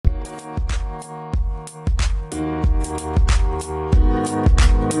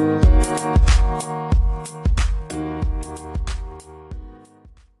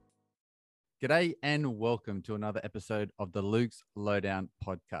G'day and welcome to another episode of the Luke's Lowdown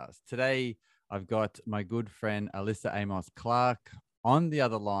podcast. Today, I've got my good friend Alyssa Amos Clark on the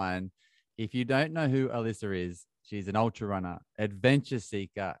other line. If you don't know who Alyssa is, she's an ultra runner, adventure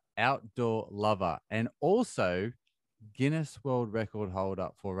seeker, outdoor lover, and also Guinness World Record holder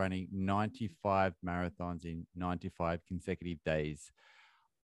for running 95 marathons in 95 consecutive days.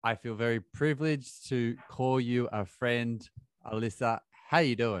 I feel very privileged to call you a friend, Alyssa. How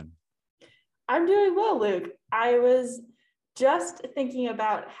you doing? I'm doing well, Luke. I was just thinking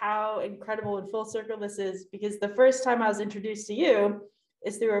about how incredible and full circle this is because the first time I was introduced to you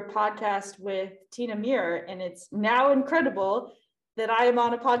is through a podcast with Tina Muir, and it's now incredible that I am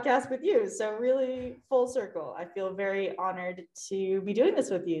on a podcast with you. So really full circle. I feel very honored to be doing this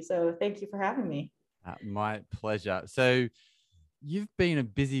with you. So thank you for having me. My pleasure. So you've been a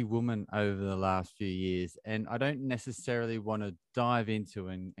busy woman over the last few years, and I don't necessarily want to dive into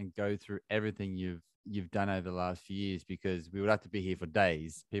and go through everything you've done over the last few years because we would have to be here for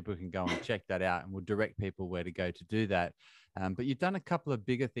days. People can go and check that out, and we'll direct people where to go to do that. But you've done a couple of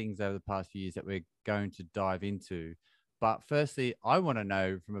bigger things over the past few years that we're going to dive into. But firstly, I want to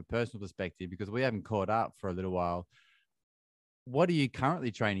know from a personal perspective, because we haven't caught up for a little while, what are you currently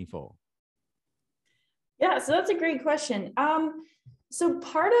training for? Yeah, so that's a great question. So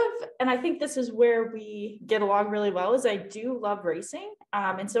part of, and I think this is where we get along really well, is I do love racing.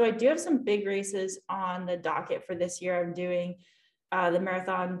 And so I do have some big races on the docket for this year. I'm doing the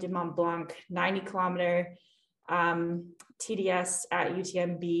Marathon du Mont Blanc 90 kilometer TDS at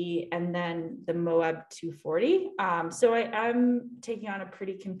UTMB, and then the Moab 240. So I'm taking on a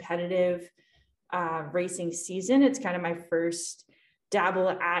pretty competitive racing season. It's kind of my first dabble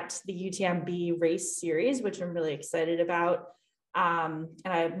at the UTMB race series, which I'm really excited about. And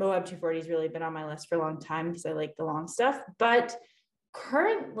Moab 240 has really been on my list for a long time because I like the long stuff. But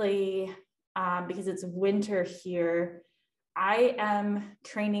currently, because it's winter here, I am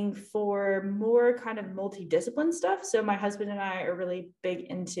training for more kind of multidiscipline stuff. So my husband and I are really big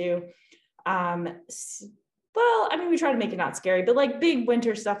into, we try to make it not scary, but like big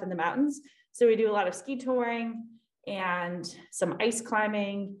winter stuff in the mountains. So we do a lot of ski touring and some ice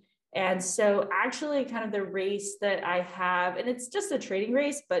climbing. And so actually kind of the race that I have, and it's just a training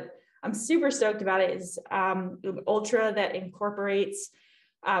race, but I'm super stoked about it, is an ultra that incorporates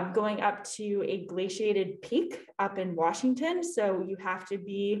going up to a glaciated peak up in Washington. So you have to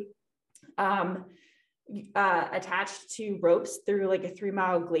be attached to ropes through like a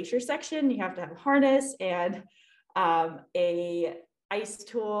 3-mile glacier section. You have to have a harness and a ice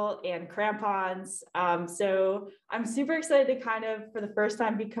tool and crampons. So I'm super excited to kind of, for the first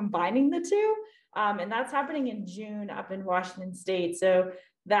time, be combining the two. And that's happening in June up in Washington State. So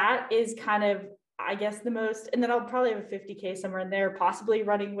that is kind of, I guess, the most, and then I'll probably have a 50K somewhere in there, possibly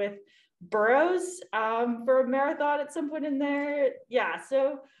running with Burrows for a marathon at some point in there. Yeah,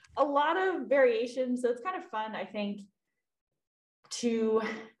 so a lot of variations. So it's kind of fun, I think,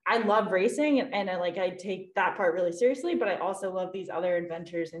 I love racing and I take that part really seriously, but I also love these other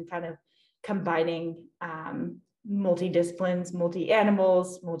adventures and kind of combining multi-disciplines,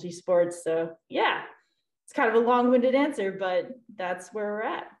 multi-animals, multi-sports. So yeah, it's kind of a long-winded answer, but that's where we're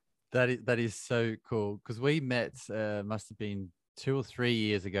at. That is so cool because we met must have been 2 or 3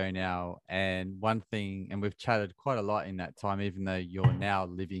 years ago now, and one thing, and we've chatted quite a lot in that time, even though you're now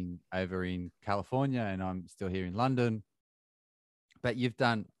living over in California and I'm still here in London. But you've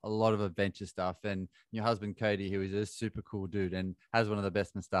done a lot of adventure stuff, and your husband Cody, who is a super cool dude and has one of the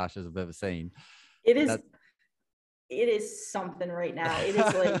best moustaches I've ever seen. It is something right now. It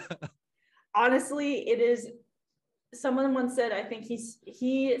is like, honestly, it is. Someone once said, I think he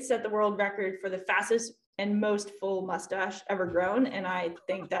set the world record for the fastest and most full mustache ever grown, and I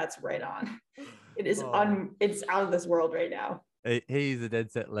think that's right on. It is it's out of this world right now. He's a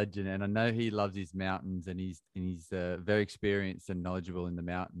dead set legend, and I know he loves his mountains, and he's very experienced and knowledgeable in the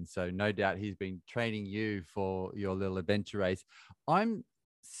mountains. So no doubt he's been training you for your little adventure race. I'm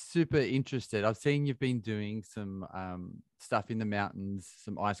super interested. I've seen you've been doing some stuff in the mountains,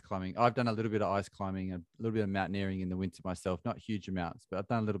 some ice climbing. I've done a little bit of ice climbing, a little bit of mountaineering in the winter myself, not huge amounts, but I've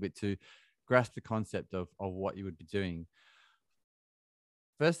done a little bit to grasp the concept of what you would be doing.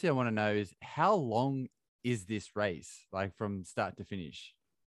 Firstly, I want to know is how long is this race, like from start to finish?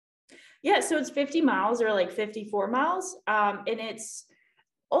 Yeah, so it's 50 miles or like 54 miles. And it's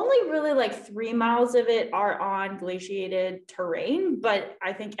only really like 3 miles of it are on glaciated terrain. But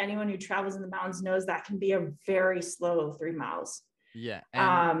I think anyone who travels in the mountains knows that can be a very slow 3 miles. Yeah.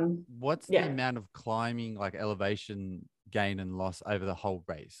 And what's the amount of climbing, like elevation gain and loss over the whole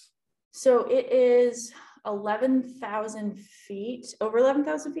race? So it is 11,000 feet, over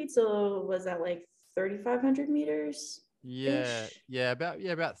 11,000 feet. So was that like 3,500 meters Yeah, ish?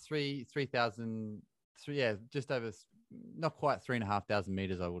 about 3,000, just over, not quite 3,500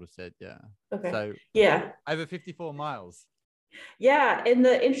 meters, I would have said. Yeah. Okay. So Yeah. over 54 miles. Yeah. And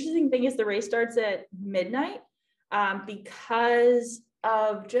the interesting thing is the race starts at midnight, because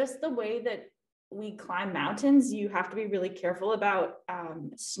of just the way that we climb mountains. You have to be really careful about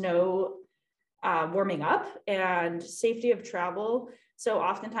snow warming up and safety of travel. So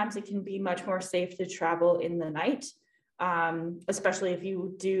oftentimes it can be much more safe to travel in the night, especially if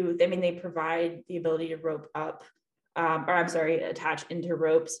you do, I mean, they provide the ability to rope up, or I'm sorry, attach into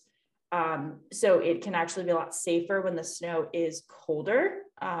ropes. So it can actually be a lot safer when the snow is colder,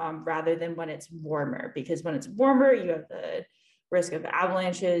 rather than when it's warmer, because when it's warmer, you have the risk of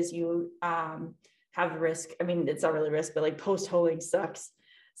avalanches. You have risk, I mean, it's not really risk, but like post-holing sucks.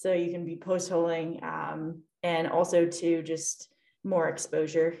 So you can be post-holing, and also to just more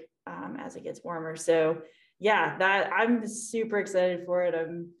exposure as it gets warmer. So yeah, that I'm super excited for it.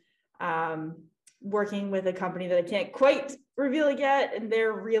 I'm working with a company that I can't quite reveal it yet, and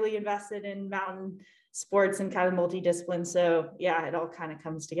they're really invested in mountain sports and kind of multidiscipline. So yeah, it all kind of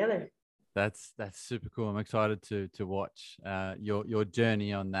comes together. That's super cool. I'm excited to watch your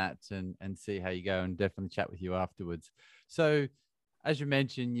journey on that and see how you go, and definitely chat with you afterwards. So, as you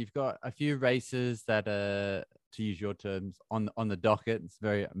mentioned, you've got a few races that are, to use your terms, on the docket. It's a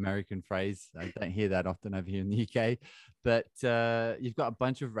very American phrase. I don't hear that often over here in the UK, but you've got a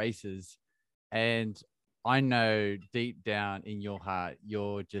bunch of races, and I know deep down in your heart,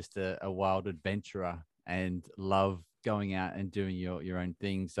 you're just a wild adventurer and love going out and doing your own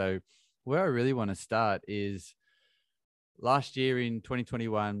thing. So where I really want to start is last year in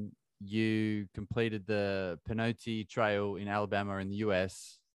 2021, you completed the Penote Trail in Alabama in the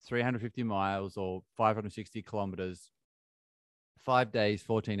US, 350 miles or 560 kilometers, 5 days,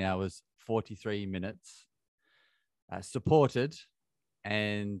 14 hours, 43 minutes, supported.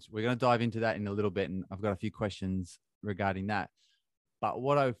 And we're going to dive into that in a little bit. And I've got a few questions regarding that. But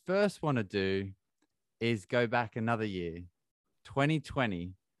what I first want to do is go back another year,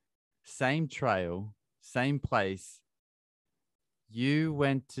 2020, same trail, same place. You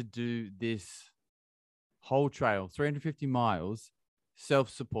went to do this whole trail, 350 miles,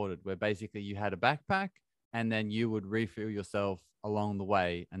 self-supported, where basically you had a backpack and then you would refill yourself along the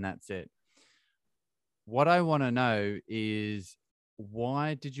way, and that's it. What I want to know is,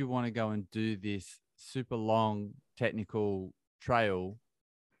 why did you want to go and do this super long technical trail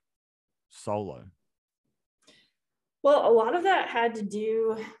solo? Well, a lot of that had to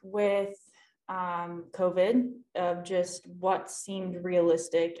do with COVID, of just what seemed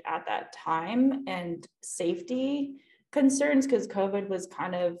realistic at that time, and safety concerns, because COVID was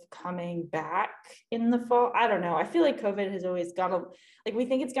kind of coming back in the fall. I don't know. I feel like COVID has always gone, like we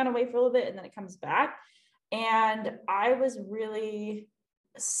think it's gone away for a little bit and then it comes back. And I was really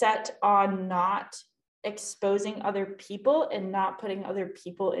set on not exposing other people and not putting other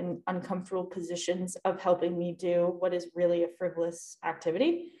people in uncomfortable positions of helping me do what is really a frivolous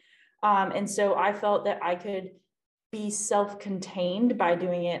activity. And so I felt that I could be self-contained by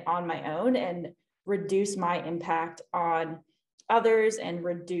doing it on my own and reduce my impact on others, and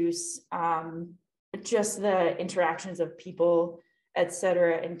reduce just the interactions of people, et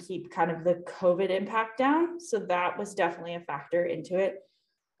cetera, and keep kind of the COVID impact down. So that was definitely a factor into it.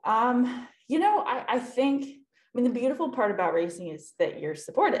 I think, I mean, the beautiful part about racing is that you're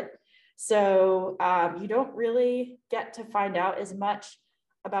supported. So you don't really get to find out as much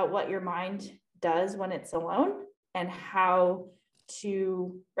about what your mind does when it's alone, and how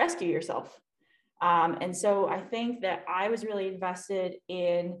to rescue yourself. And so I think that I was really invested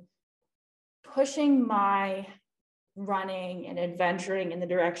in pushing my running and adventuring in the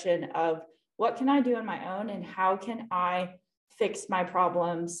direction of what can I do on my own, and how can I fix my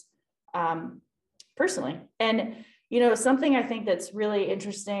problems personally. And, something I think that's really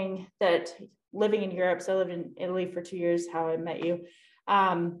interesting, that living in Europe, so I lived in Italy for 2 years, how I met you,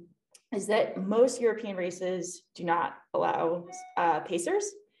 is that most European races do not allow pacers.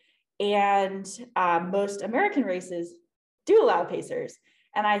 And most American races do allow pacers.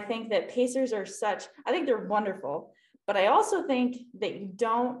 And I think that pacers are I think they're wonderful, but I also think that you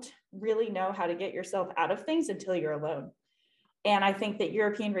don't really know how to get yourself out of things until you're alone. And I think that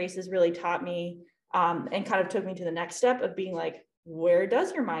European races really taught me, and kind of took me to the next step of being like, where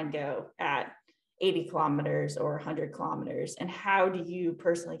does your mind go at 80 kilometers or 100 kilometers? And how do you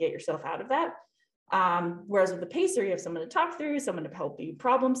personally get yourself out of that? Whereas with the pacer, you have someone to talk through, someone to help you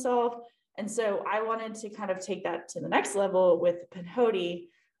problem solve. And so I wanted to kind of take that to the next level with Penote,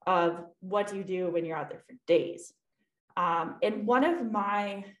 of what do you do when you're out there for days. And one of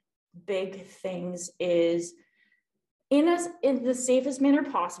my big things is in the safest manner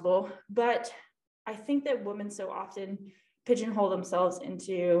possible, but I think that women so often pigeonhole themselves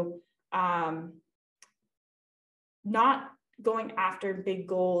into not going after big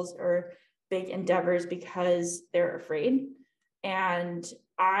goals or big endeavors because they're afraid. And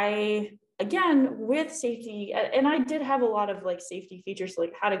again, with safety, and I did have a lot of like safety features,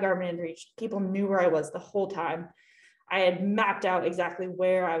 like had a Garmin inReach. People knew where I was the whole time. I had mapped out exactly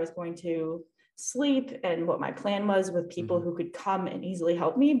where I was going to sleep and what my plan was with people who could come and easily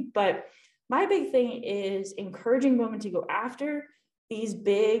help me. But my big thing is encouraging women to go after these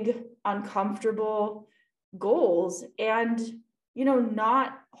big, uncomfortable goals and,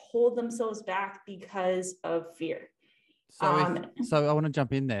 not hold themselves back because of fear. So I want to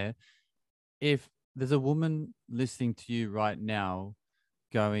jump in there. If there's a woman listening to you right now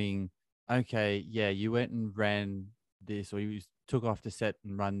going, okay, yeah, you went and ran this, or you took off to set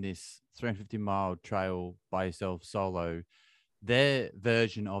and run this 350-mile trail by yourself solo, their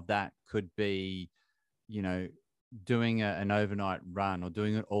version of that could be, doing an overnight run or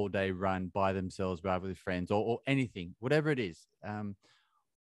doing an all-day run by themselves rather with friends or anything, whatever it is.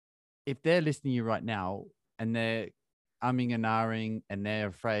 If they're listening to you right now and they're umming and ahhing and they're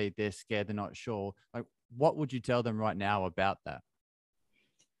afraid, they're scared, they're not sure, like, what would you tell them right now about that?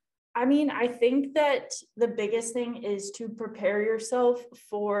 I mean, I think that the biggest thing is to prepare yourself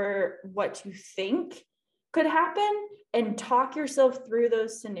for what you think could happen and talk yourself through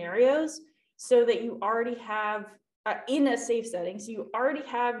those scenarios so that you already have in a safe setting. So you already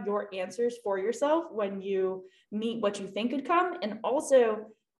have your answers for yourself when you meet what you think could come. And also,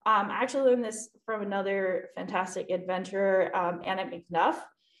 I actually learned this from another fantastic adventurer, Anna McNuff,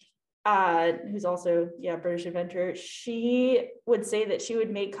 who's also, British adventurer. She would say that she would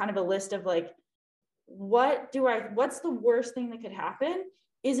make kind of a list of like, what's the worst thing that could happen?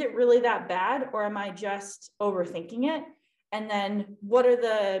 Is it really that bad? Or am I just overthinking it? And then what are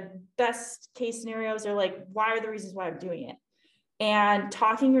the best case scenarios, or like, why are the reasons why I'm doing it? And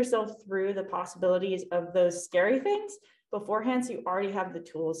talking yourself through the possibilities of those scary things beforehand, so you already have the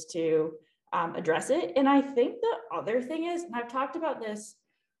tools to address it. And I think the other thing is, and I've talked about this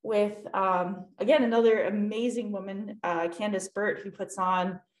with, again, another amazing woman, Candace Burt, who puts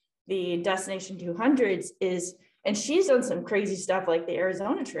on the Destination 200s, and she's done some crazy stuff like the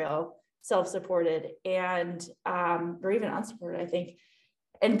Arizona Trail, self-supported and or even unsupported, I think.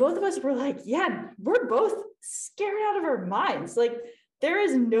 And both of us were like, yeah, we're both scared out of our minds. Like, there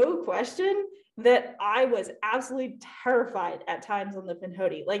is no question that I was absolutely terrified at times on the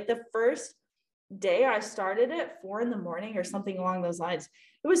Pinhoti. Like, the first day I started at 4 a.m. or something along those lines.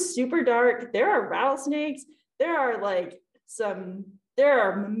 It was super dark. There are rattlesnakes. There are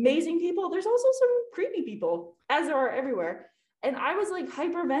amazing people. There's also some creepy people, as there are everywhere. And I was like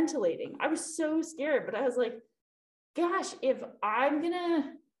hyperventilating. I was so scared, but I was like, gosh, if I'm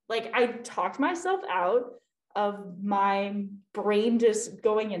gonna, like, I talked myself out of my brain just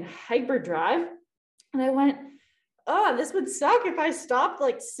going in hyperdrive. And I went, oh, this would suck if I stopped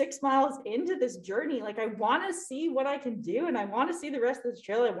like 6 miles into this journey. Like, I want to see what I can do, and I want to see the rest of this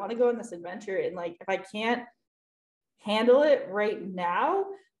trail. I want to go on this adventure. And like, if I can't handle it right now,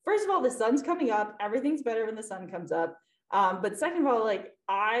 first of all, the sun's coming up. Everything's better when the sun comes up. But second of all, like,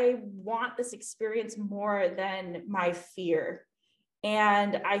 I want this experience more than my fear.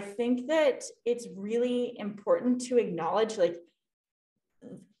 And I think that it's really important to acknowledge, like,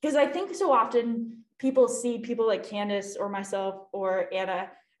 because I think so often people see people like Candace or myself or Anna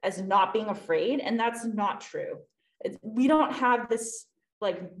as not being afraid, and that's not true. We don't have this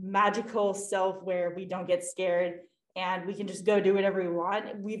like magical self where we don't get scared and we can just go do whatever we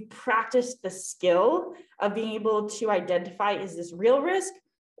want. We've practiced the skill of being able to identify, is this real risk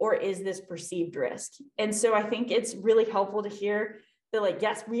or is this perceived risk? And so I think it's really helpful to hear that, like,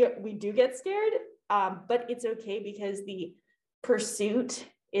 yes, we do get scared, but it's okay because the pursuit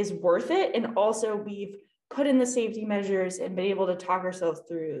is worth it. And also we've put in the safety measures and been able to talk ourselves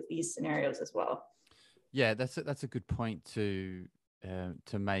through these scenarios as well. Yeah, that's a good point to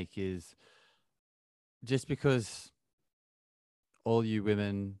make, is just because all you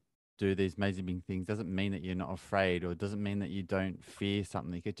women do these amazing things doesn't mean that you're not afraid, or doesn't mean that you don't fear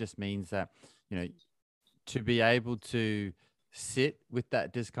something. It just means that, to be able to sit with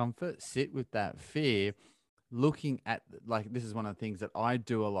that discomfort, sit with that fear, looking at, like, this is one of the things that I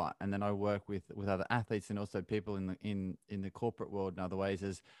do a lot, and then I work with other athletes and also people in the corporate world and other ways,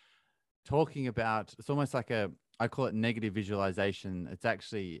 is talking about, it's almost like I call it negative visualization. It's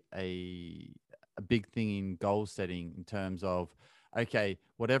actually a big thing in goal setting, in terms of okay,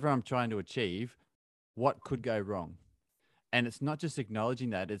 whatever I'm trying to achieve, what could go wrong? And it's not just acknowledging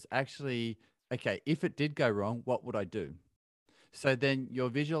that, it's actually, okay, if it did go wrong, what would I do? So then you're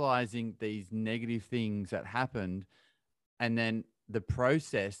visualizing these negative things that happened, and then the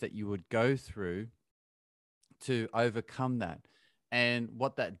process that you would go through to overcome that. And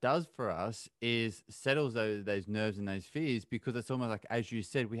what that does for us is settles those nerves and those fears, because it's almost like, as you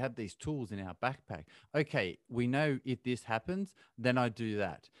said, we have these tools in our backpack. Okay, we know if this happens, then I do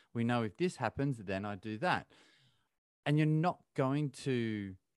that. We know if this happens, then I do that. And you're not going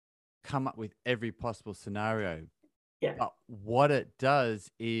to come up with every possible scenario. Yeah. But what it does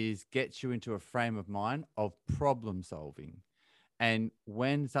is gets you into a frame of mind of problem solving. And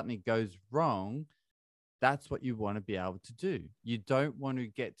when something goes wrong, that's what you want to be able to do. You don't want to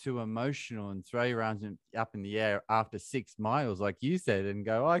get too emotional and throw your arms up in the air after 6 miles, like you said, and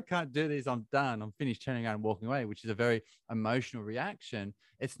go, oh, I can't do this. I'm done. I'm finished, turning around and walking away, which is a very emotional reaction.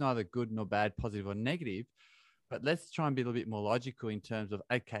 It's neither good nor bad, positive or negative. But let's try and be a little bit more logical in terms of,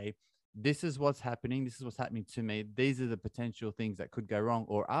 okay, this is what's happening. This is what's happening to me. These are the potential things that could go wrong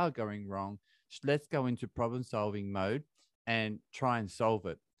or are going wrong. Let's go into problem solving mode and try and solve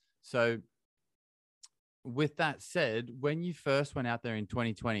it. So with that said, when you first went out there in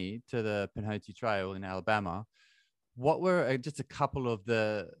 2020 to the Pinhoti Trail in Alabama, what were just a couple of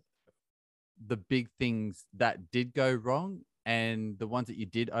the big things that did go wrong, and the ones that you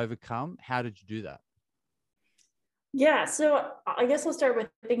did overcome? How did you do that? Yeah, so I guess I'll start with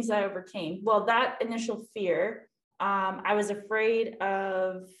things I overcame. Well, that initial fear, I was afraid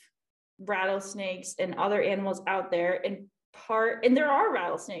of rattlesnakes and other animals out there, and there are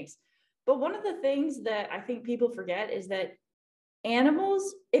rattlesnakes. But one of the things that I think people forget is that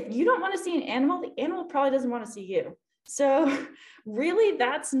animals, if you don't want to see an animal, the animal probably doesn't want to see you. So really,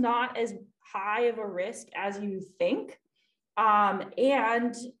 that's not as high of a risk as you think.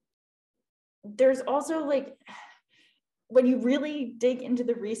 And there's also like, when you really dig into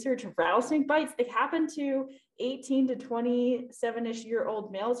the research of rattlesnake bites, they happen to 18 to 27-ish year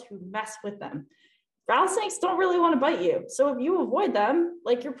old males who mess with them. Rattlesnakes don't really want to bite you. So if you avoid them,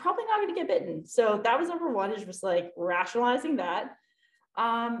 like, you're probably not going to get bitten. So that was number one, is just like rationalizing that.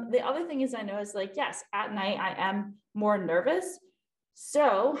 The other thing is, I noticed, like, yes, at night I am more nervous.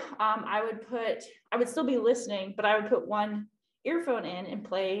 So I would still be listening, but I would put one earphone in and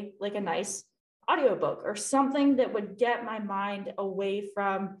play like a nice audiobook or something that would get my mind away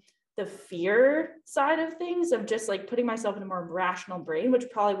from the fear side of things, of just like putting myself in a more rational brain, which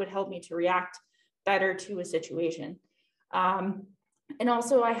probably would help me to react better to a situation. And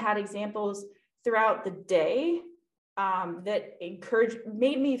also I had examples throughout the day that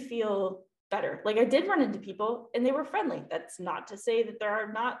made me feel better. Like, I did run into people and they were friendly. That's not to say that there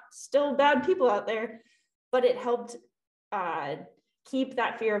are not still bad people out there, but it helped keep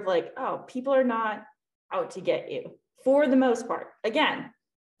that fear of like, oh, people are not out to get you for the most part. Again,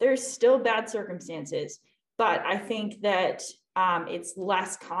 there's still bad circumstances, but I think that it's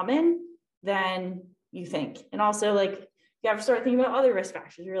less common than you think. And also, like, you have to start thinking about other risk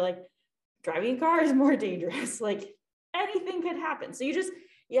factors. You're like, driving a car is more dangerous. Like, anything could happen. So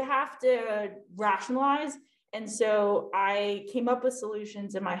you have to rationalize. And so I came up with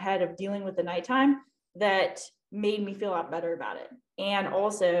solutions in my head of dealing with the nighttime that made me feel a lot better about it. And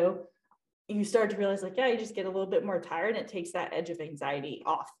also, you start to realize, like, yeah, you just get a little bit more tired, and it takes that edge of anxiety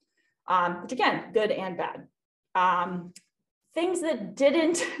off, which, again, good and bad. Things that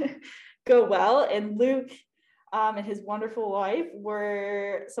didn't go well, and Luke and his wonderful wife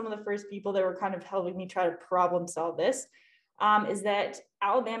were some of the first people that were kind of helping me try to problem solve this, is that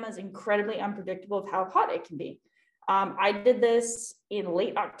Alabama is incredibly unpredictable of how hot it can be. I did this in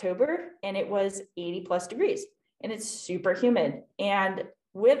late October, and it was 80 plus degrees, and it's super humid. And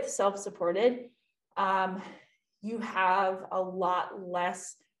with self-supported, you have a lot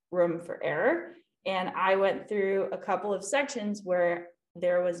less room for error. And I went through a couple of sections where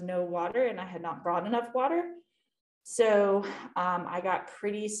there was no water and I had not brought enough water. So I got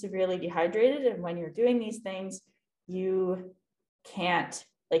pretty severely dehydrated. And when you're doing these things, you can't,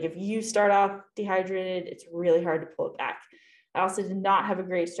 like, if you start off dehydrated, it's really hard to pull it back. I also did not have a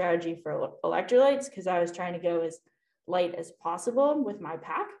great strategy for electrolytes, because I was trying to go as light as possible with my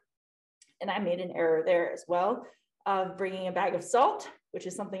pack. And I made an error there as well, of bringing a bag of salt, which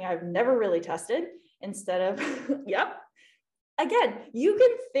is something I've never really tested, instead of, yep. Again, you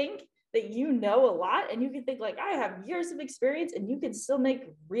can think that you know a lot, and you can think like, I have years of experience, and you can still make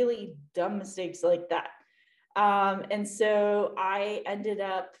really dumb mistakes like that. And so I ended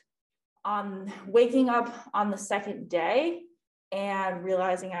up waking up on the second day and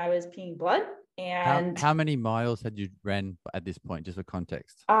realizing I was peeing blood, And how many miles had you ran at this point, just for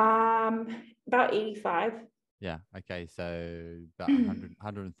context? about 85. Yeah. Okay. So about 100,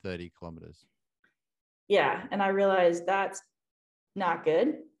 130 kilometers. Yeah. And I realized that's not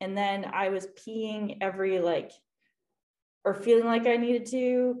good. And then I was peeing every or feeling like I needed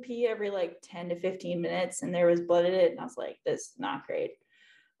to pee every 10 to 15 minutes, and there was blood in it. And I was like, this is not great.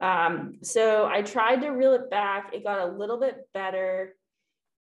 So I tried to reel it back. It got a little bit better.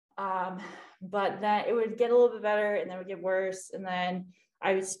 But then it would get a little bit better and then it would get worse. And then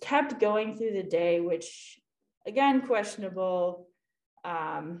I was kept going through the day, which again, questionable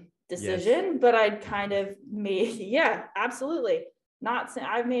decision, yes. But I'd kind of made, yeah, absolutely.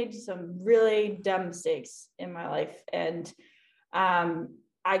 I've made some really dumb mistakes in my life. And I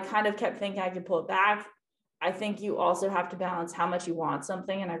kind of kept thinking I could pull it back. I think you also have to balance how much you want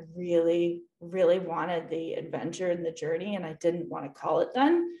something. And I really, really wanted the adventure and the journey, and I didn't want to call it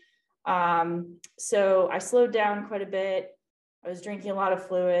done. So I slowed down quite a bit. I was drinking a lot of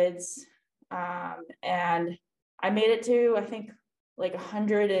fluids. And I made it to, I think,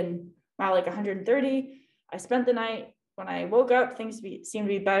 130. I spent the night. When I woke up, things seemed to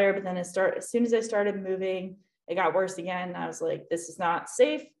be better, but then as soon as I started moving, it got worse again. I was like, this is not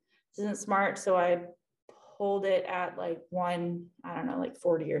safe. This isn't smart. So I pulled it at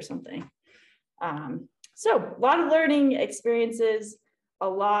 40 or something. So a lot of learning experiences, a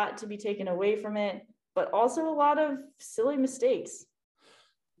lot to be taken away from it, but also a lot of silly mistakes.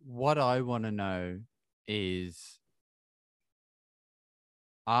 What I want to know is,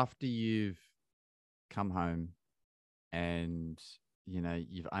 after you've come home and,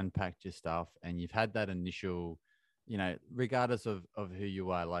 you've unpacked your stuff and you've had that initial, regardless of who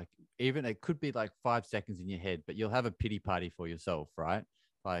you are, even it could be 5 seconds in your head, but you'll have a pity party for yourself, right?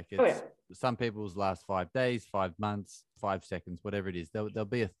 Some people's last 5 days, 5 months, 5 seconds, whatever it is, there'll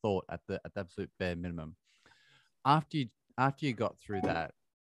be a thought at the absolute bare minimum. After you got through that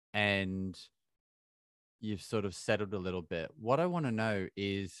and you've sort of settled a little bit, what I want to know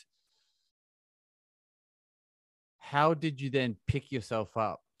is, how did you then pick yourself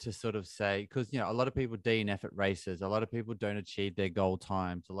up to sort of say, because, a lot of people DNF at races, a lot of people don't achieve their goal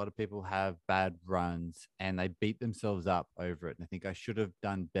times, a lot of people have bad runs and they beat themselves up over it. And I think, I should have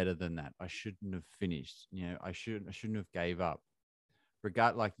done better than that. I shouldn't have finished. I shouldn't have gave up.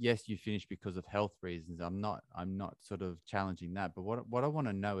 Yes, you finished because of health reasons. I'm not sort of challenging that. But what I want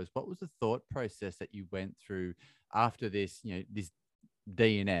to know is, what was the thought process that you went through after this, this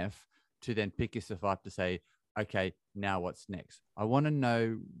DNF, to then pick yourself up to say, okay, now what's next? I want to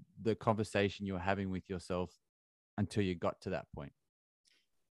know the conversation you were having with yourself until you got to that point.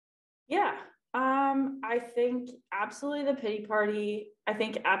 Yeah. I think absolutely the pity party. I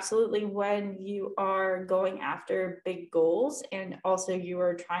think absolutely when you are going after big goals and also you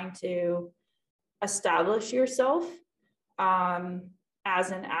are trying to establish yourself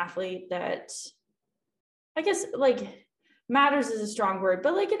as an athlete, that I guess matters is a strong word,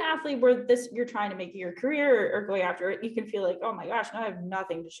 but an athlete where you're trying to make your career or going after it, you can feel oh my gosh, now I have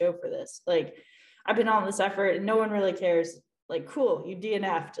nothing to show for this. I've been on this effort and no one really cares. Cool, you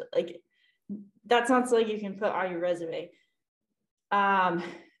DNF'd. That's not something you can put on your resume.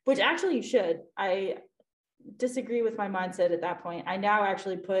 Which actually you should. I disagree with my mindset at that point. I now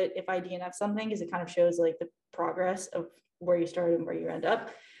actually put, if I DNF something, because it kind of shows the progress of where you started and where you end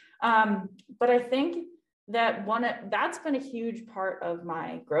up. But I think that's been a huge part of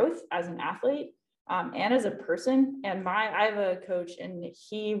my growth as an athlete and as a person. And I have a coach, and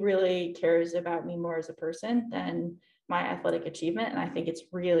he really cares about me more as a person than my athletic achievement. And I think it's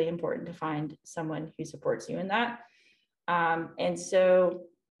really important to find someone who supports you in that. And so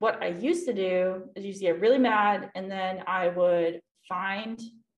what I used to do is used to get really mad, and then I would find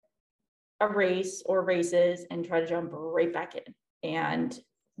a race or races and try to jump right back in and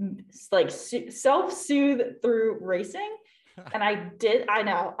self-soothe through racing. And I did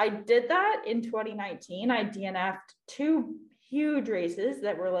that in 2019. I DNF'd 2 huge races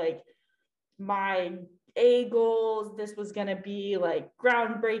that were my A goals. This was going to be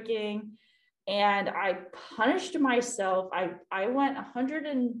groundbreaking. And I punished myself. I went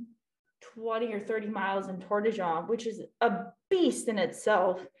 120 or 30 miles in Tour de Jambes, which is a beast in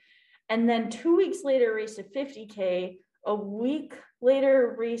itself. And then 2 weeks later, raced a 50K. A week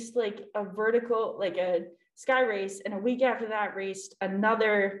later, raced a vertical, a sky race. And a week after that, raced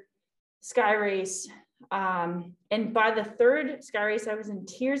another sky race. And by the 3rd sky race, I was in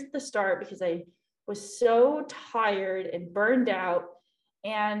tears at the start because I was so tired and burned out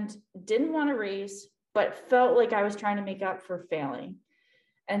and didn't want to race, but felt like I was trying to make up for failing.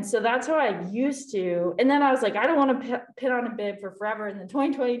 And so that's how I used to. And then I was like, I don't want to pin on a bib for forever. And then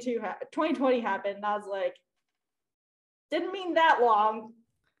 2020 happened. And I was like, didn't mean that long,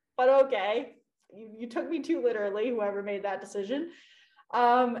 but okay. You took me too literally, whoever made that decision.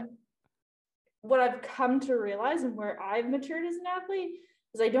 What I've come to realize and where I've matured as an athlete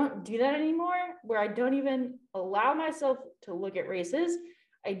is I don't do that anymore, where I don't even allow myself to look at races.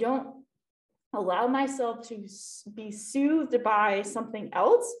 I don't allow myself to be soothed by something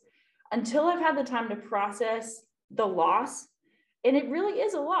else until I've had the time to process the loss. And it really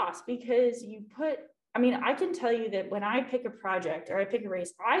is a loss because I can tell you that when I pick a project or I pick a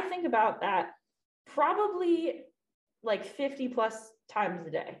race, I think about that probably like 50 plus times a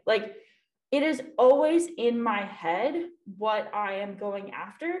day. Like, it is always in my head what I am going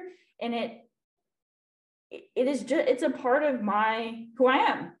after. And it's a part of who I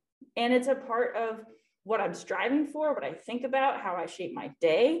am. And it's a part of what I'm striving for, what I think about, how I shape my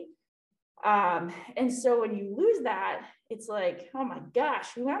day. And so when you lose that, it's like, oh my gosh,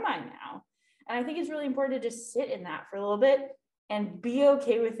 who am I now? And I think it's really important to just sit in that for a little bit and be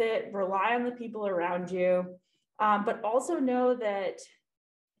okay with it, rely on the people around you, but also know that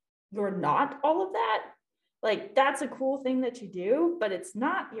you're not all of that. Like, that's a cool thing that you do, but it's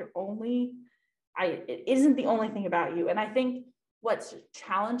not it isn't the only thing about you. And I think what's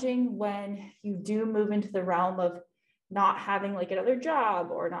challenging when you do move into the realm of not having like another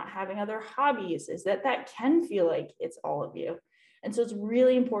job or not having other hobbies is that can feel like it's all of you. And so it's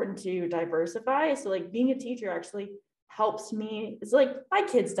really important to diversify. So like being a teacher actually helps me. It's like my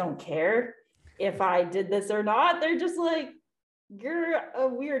kids don't care if I did this or not. They're just like, you're a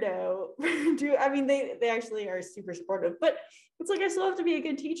weirdo. They actually are super supportive, but it's like I still have to be a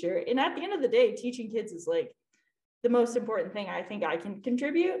good teacher. And at the end of the day, teaching kids is like the most important thing I think I can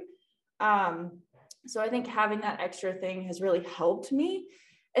contribute. So I think having that extra thing has really helped me.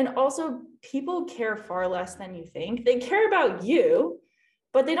 And also, people care far less than you think. They care about you,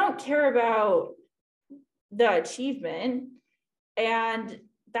 but they don't care about the achievement. And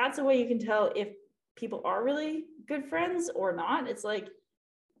that's a way you can tell if people are really good friends or not. It's like,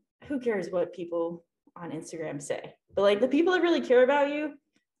 who cares what people on Instagram say? But like the people that really care about you,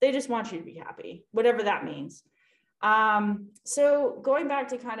 they just want you to be happy, whatever that means. So going back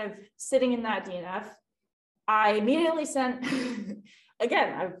to kind of sitting in that DNF, I immediately sent,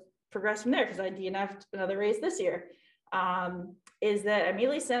 again, I've progressed from there because I DNF'd another race this year, is that I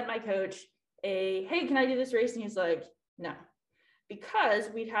immediately sent my coach hey, can I do this race? And he's like, no, because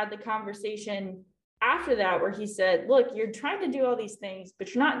we'd had the conversation after that where he said, look, you're trying to do all these things,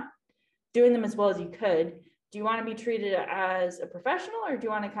 but you're not doing them as well as you could. Do you want to be treated as a professional or do you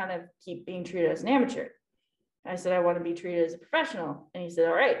want to kind of keep being treated as an amateur? I said, I want to be treated as a professional. And he said,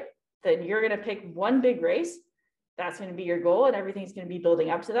 all right, then you're going to pick one big race. That's going to be your goal and everything's going to be building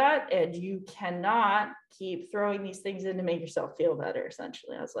up to that. And you cannot keep throwing these things in to make yourself feel better,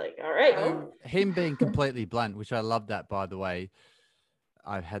 essentially. I was like, all right. So him being completely blunt, which I love that, by the way.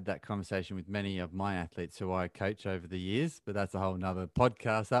 I've had that conversation with many of my athletes who I coach over the years, but that's a whole nother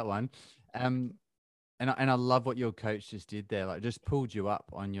podcast, that one. And I love what your coach just did there. Like, just pulled you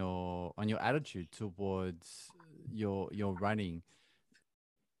up on your attitude towards your running.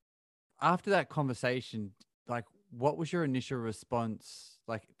 After that conversation, like, what was your initial response,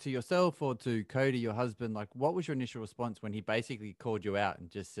 like to yourself or to Cody, your husband? Like, what was your initial response when he basically called you out and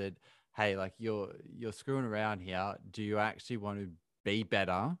just said, hey, like you're screwing around here. Do you actually want to be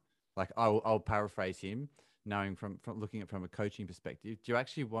better? Like, I'll paraphrase him, knowing from looking at it from a coaching perspective. Do you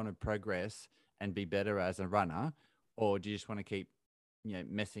actually want to progress and be better as a runner, or do you just want to keep,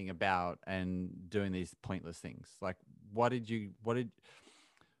 messing about and doing these pointless things? Like, what were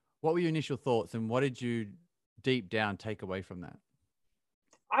your initial thoughts, and what did you deep down take away from that?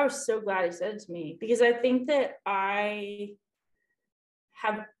 I was so glad he said it to me because I think that I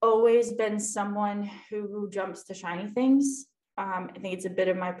have always been someone who jumps to shiny things. I think it's a bit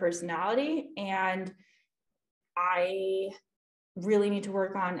of my personality, and I really need to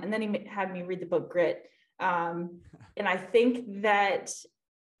work on. And then he had me read the book Grit. And I think that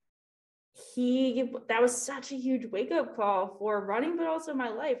that was such a huge wake up call for running, but also my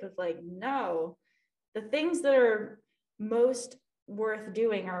life of like, no, the things that are most worth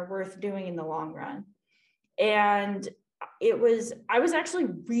doing are worth doing in the long run. And I was actually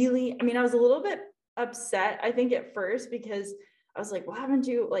really, I was a little bit upset, I think, at first, because I was like, well, haven't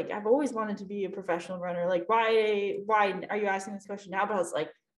you, like, I've always wanted to be a professional runner. Like, why are you asking this question now? But I was like,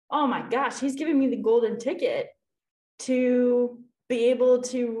 oh my gosh, he's giving me the golden ticket to be able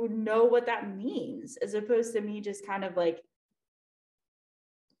to know what that means, as opposed to me just kind of like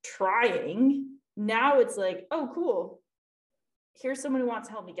trying. Now it's like, oh, cool. here's someone who wants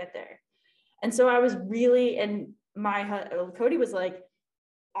to help me get there. And so I was really, and Cody was like,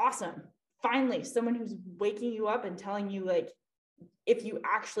 awesome. Finally, someone who's waking you up and telling you, like, if you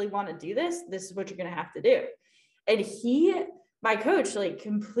actually want to do this, this is what you're going to have to do. And my coach, like,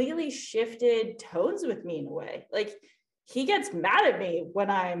 completely shifted tones with me in a way. Like, he gets mad at me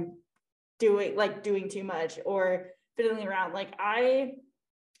when I'm doing too much or fiddling around. Like, I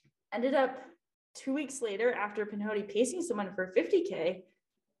ended up 2 weeks later after Pinhoti pacing someone for 50K,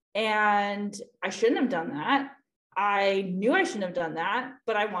 and I shouldn't have done that. I knew I shouldn't have done that,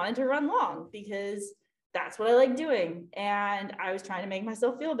 but I wanted to run long because that's what I like doing. And I was trying to make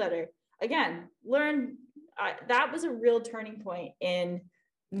myself feel better. Again, that was a real turning point in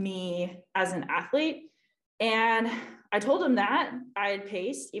me as an athlete. And I told him that I had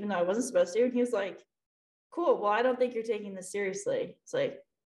paced, even though I wasn't supposed to. And he was like, cool, well, I don't think you're taking this seriously. It's like,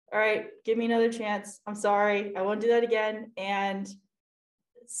 all right, give me another chance. I'm sorry, I won't do that again. And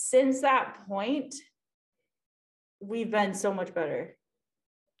since that point, we've been so much better.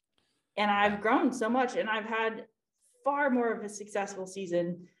 And I've grown so much, and I've had far more of a successful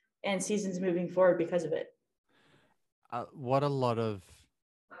season and seasons moving forward because of it. What a lot of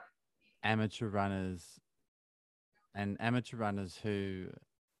amateur runners who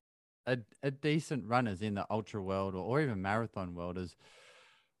are decent runners in the ultra world or even marathon world is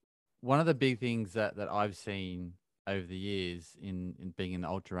one of the big things that I've seen over the years in being in the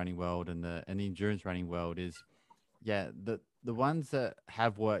ultra running world and the endurance running world is, the ones that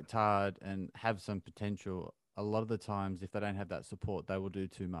have worked hard and have some potential, a lot of the times, if they don't have that support, they will do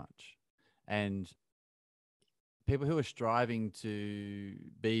too much. And people who are striving to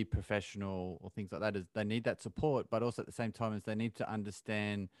be professional or things like that, is they need that support, but also at the same time as they need to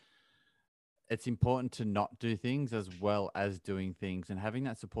understand it's important to not do things as well as doing things, and having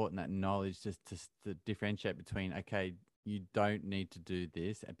that support and that knowledge just to differentiate between, okay, you don't need to do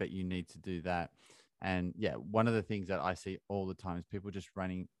this, but you need to do that. And one of the things that I see all the time is people just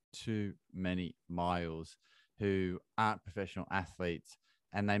running too many miles who aren't professional athletes,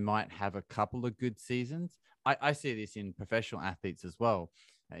 and they might have a couple of good seasons. I see this in professional athletes as well.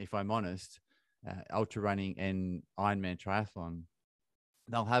 If I'm honest, ultra running and Ironman triathlon,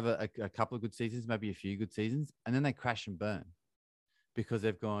 they'll have a couple of good seasons, maybe a few good seasons, and then they crash and burn because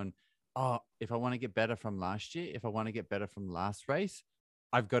they've gone, oh, if I want to get better from last year, if I want to get better from last race,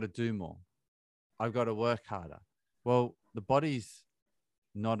 I've got to do more. I've got to work harder. Well, the body's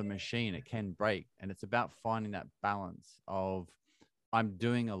not a machine. It can break. And it's about finding that balance of, I'm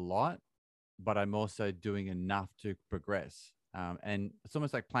doing a lot, but I'm also doing enough to progress. And it's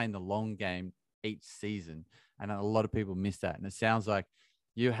almost like playing the long game each season. And a lot of people miss that. And it sounds like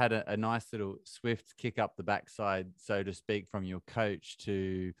you had a nice little swift kick up the backside, so to speak, from your coach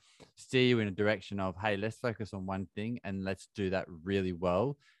to steer you in a direction of, hey, let's focus on one thing and let's do that really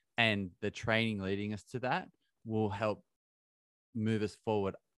well. And the training leading us to that will help move us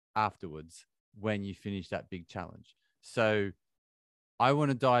forward afterwards when you finish that big challenge. So I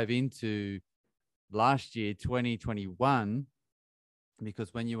want to dive into last year, 2021,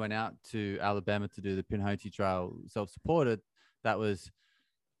 because when you went out to Alabama to do the Pinhoti Trail self-supported, that was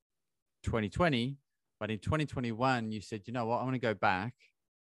 2020. But in 2021, you said, you know what, I'm going to go back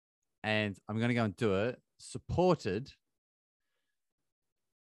and I'm going to go and do it supported.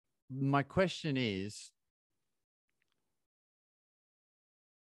 My question is,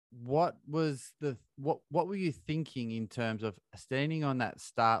 what were you thinking in terms of standing on that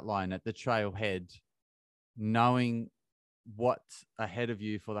start line at the trailhead, knowing what's ahead of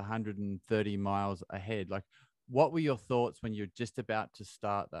you for the 130 miles ahead? Like, what were your thoughts when you're just about to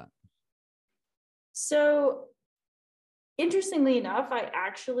start that? So interestingly enough, I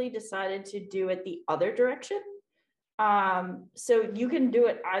actually decided to do it the other direction. So you can do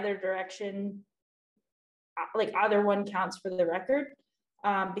it either direction, like either one counts for the record,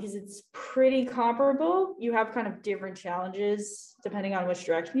 because it's pretty comparable. You have kind of different challenges depending on which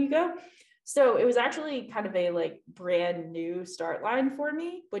direction you go. So it was actually kind of a like brand new start line for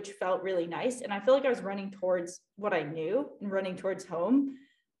me, which felt really nice. And I feel like I was running towards what I knew and running towards home,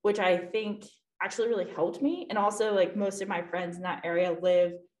 which I think actually really helped me. And also, like, most of my friends in that area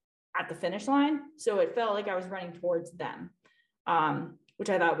live at the finish line. So it felt like I was running towards them, which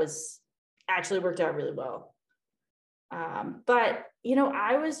I thought was actually worked out really well. But, you know,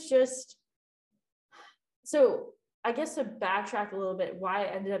 I was just, so I guess to backtrack a little bit, why I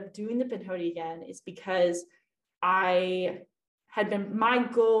ended up doing the Pinhoti again is because my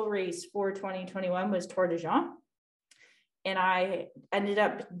goal race for 2021 was Tor des Géants. And I ended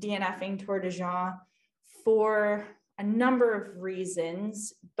up DNFing Tor des Géants for a number of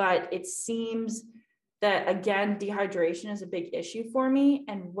reasons, but it seems that, again, dehydration is a big issue for me.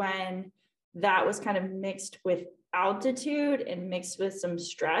 And when that was kind of mixed with altitude and mixed with some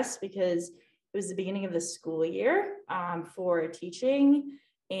stress, because it was the beginning of the school year for teaching.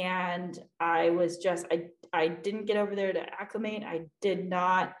 And I was just, I didn't get over there to acclimate. I did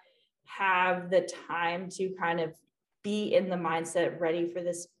not have the time to kind of be in the mindset ready for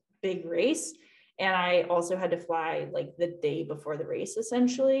this big race. And I also had to fly like the day before the race,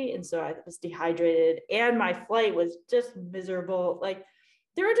 essentially. And so I was dehydrated and my flight was just miserable. Like,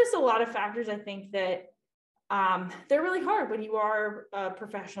 there are just a lot of factors, I think, that they're really hard when you are a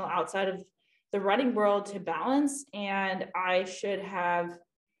professional outside of the running world to balance. And I should have,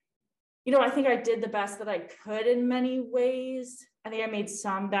 I think I did the best that I could in many ways. I think I made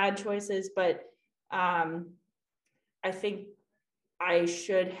some bad choices, but I think I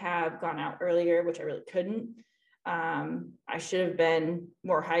should have gone out earlier, which I really couldn't. I should have been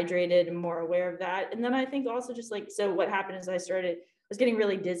more hydrated and more aware of that. And then I think also just like, so what happened is I was getting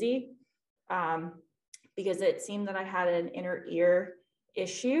really dizzy because it seemed that I had an inner ear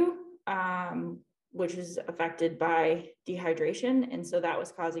issue, which is affected by dehydration. And so that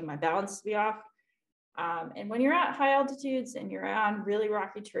was causing my balance to be off. And when you're at high altitudes and you're on really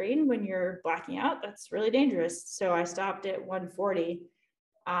rocky terrain, when you're blacking out, that's really dangerous. So I stopped at 140.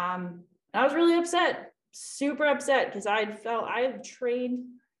 I was really upset, super upset, because I had trained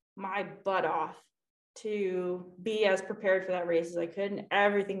my butt off to be as prepared for that race as I could, and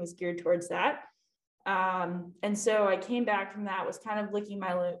everything was geared towards that. And so I came back from that, was kind of licking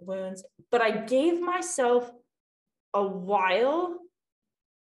my wounds, but I gave myself a while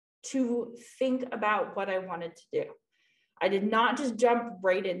to think about what I wanted to do. I did not just jump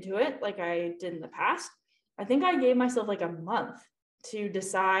right into it like I did in the past. I think I gave myself like a month to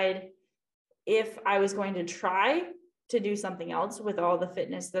decide if I was going to try to do something else with all the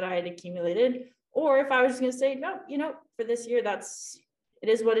fitness that I had accumulated, or if I was just going to say, no, for this year, it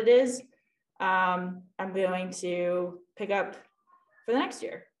is what it is. I'm going to pick up for the next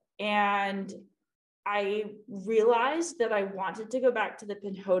year. And I realized that I wanted to go back to the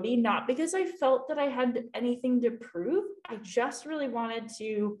Pinhoti, not because I felt that I had anything to prove. I just really wanted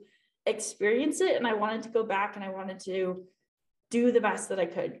to experience it. And I wanted to go back and I wanted to do the best that I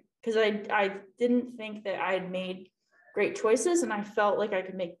could, because I didn't think that I had made great choices and I felt like I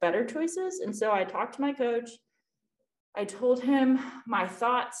could make better choices. And so I talked to my coach. I told him my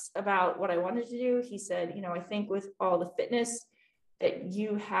thoughts about what I wanted to do. He said, I think with all the fitness that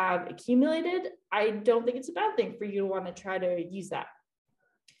you have accumulated, I don't think it's a bad thing for you to want to try to use that.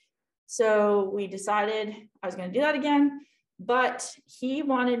 So we decided I was going to do that again, but he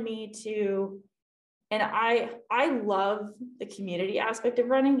wanted me to, and I love the community aspect of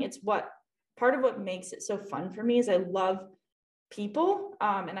running. It's part of what makes it so fun for me is I love people,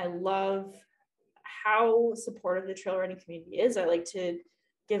 and I love how supportive the trail running community is. I like to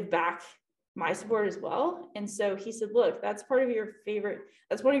give back my support as well. And so he said, look, that's one of your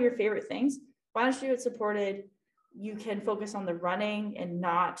favorite things. Why don't you do it supported? You can focus on the running and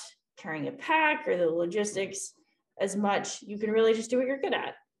not carrying a pack or the logistics as much. You can really just do what you're good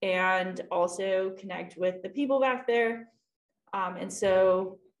at and also connect with the people back there. And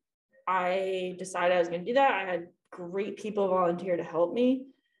so I decided I was going to do that. I had great people volunteer to help me,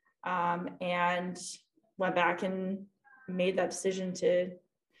 and went back and made that decision to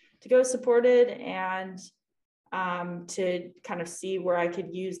go supported and to kind of see where I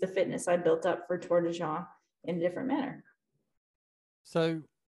could use the fitness I built up for Tor des Géants in a different manner. So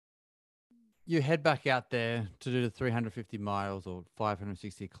you head back out there to do the 350 miles or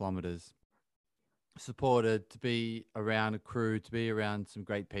 560 kilometers, supported, to be around a crew, to be around some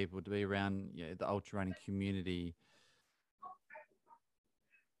great people, to be around the ultra running community.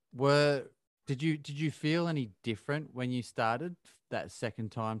 Did you feel any different when you started that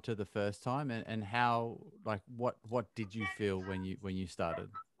second time to the first time, and how, like, what did you feel when you started?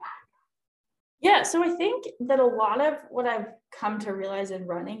 Yeah, so I think that a lot of what I've come to realize in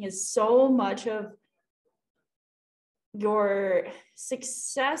running is so much of your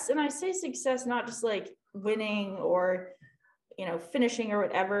success, and I say success not just like winning or finishing or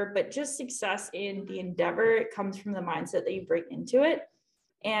whatever, but just success in the endeavor. It comes from the mindset that you bring into it.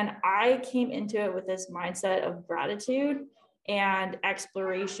 And I came into it with this mindset of gratitude and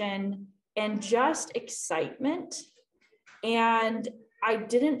exploration and just excitement. And I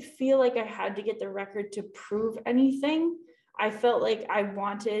didn't feel like I had to get the record to prove anything. I felt like I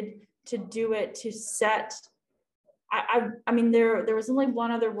wanted to do it to set, I mean, there was only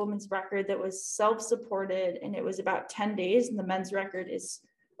one other woman's record that was self-supported, and it was about 10 days. And the men's record is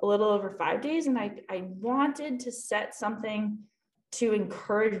a little over 5 days. And I wanted to set something to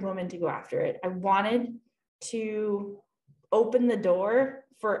encourage women to go after it. I wanted to open the door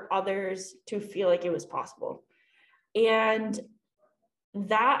for others to feel like it was possible. And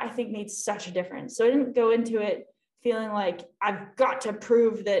that I think made such a difference. So I didn't go into it feeling like I've got to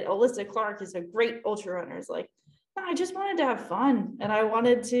prove that Alyssa Clark is a great ultra runner. It's like, no, I just wanted to have fun, and I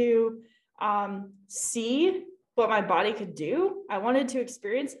wanted to see what my body could do. I wanted to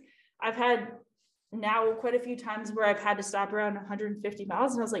experience. I've had now quite a few times where I've had to stop around 150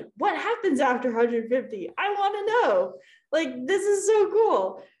 miles, and I was like, what happens after 150? I want to know. Like, this is so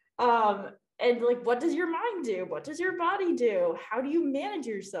cool. And like, what does your mind do? What does your body do? How do you manage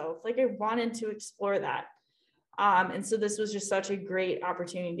yourself? Like, I wanted to explore that. And so this was just such a great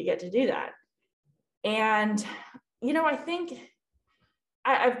opportunity to get to do that. And, you know, I think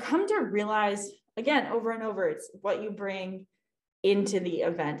I've come to realize, again, over and over, it's what you bring into the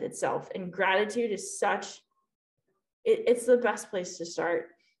event itself. And gratitude is such, it's the best place to start.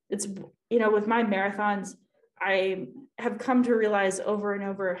 It's, you know, with my marathons, I have come to realize over and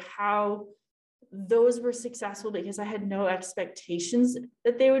over how those were successful because I had no expectations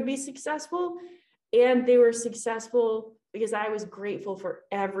that they would be successful. And they were successful because I was grateful for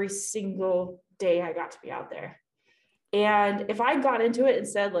every single day I got to be out there. And if I got into it and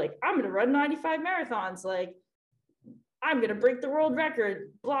said, like, I'm going to run 95 marathons, like, I'm going to break the world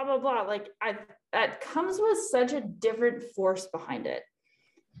record, blah, blah, blah. Like, that comes with such a different force behind it.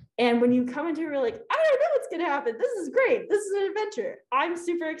 And when you come into it, you're like, I don't know what's going to happen. This is great. This is an adventure. I'm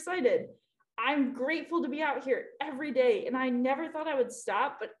super excited. I'm grateful to be out here every day. And I never thought I would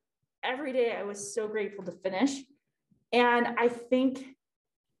stop, but every day I was so grateful to finish. And I think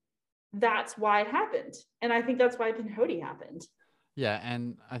that's why it happened. And I think that's why Pinhoti happened. Yeah.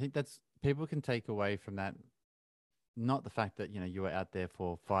 And I think that's, people can take away from that, not the fact that, you know, you were out there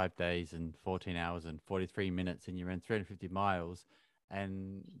for 5 days and 14 hours and 43 minutes and you ran 350 miles.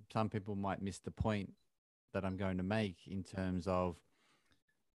 And some people might miss the point that I'm going to make in terms of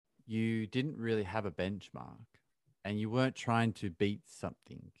you didn't really have a benchmark and you weren't trying to beat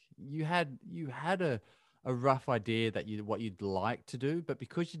something. You had a rough idea that what you'd like to do, but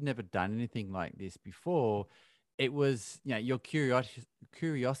because you'd never done anything like this before, it was, you know, your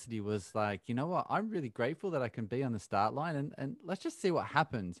curiosity was like, you know what, I'm really grateful that I can be on the start line and let's just see what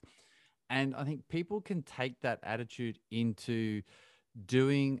happens. And I think people can take that attitude into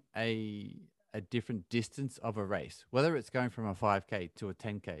doing a different distance of a race, whether it's going from a 5K to a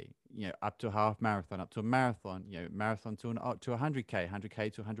 10K, you know, up to a half marathon, up to a marathon, you know, marathon to a 100K,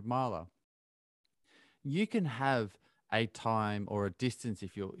 100K to a 100-miler. You can have a time or a distance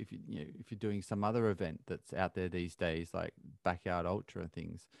if you're doing some other event that's out there these days, like Backyard Ultra and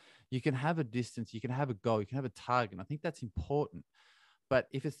things. You can have a distance, you can have a goal, you can have a target. And I think that's important. But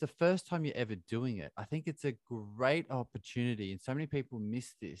if it's the first time you're ever doing it, I think it's a great opportunity. And so many people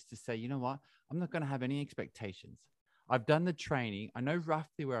miss this to say, you know what, I'm not going to have any expectations. I've done the training. I know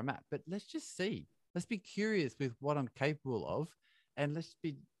roughly where I'm at, but let's just see. Let's be curious with what I'm capable of. And let's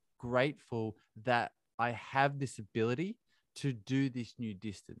be grateful that I have this ability to do this new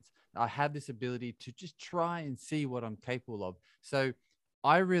distance. I have this ability to just try and see what I'm capable of. So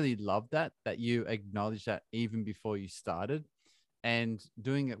I really love that you acknowledge that even before you started. And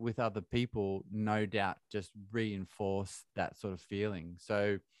doing it with other people, no doubt, just reinforce that sort of feeling.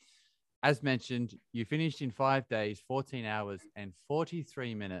 So as mentioned, you finished in 5 days, 14 hours and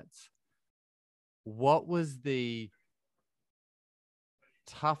 43 minutes. What was the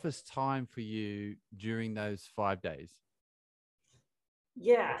toughest time for you during those 5 days?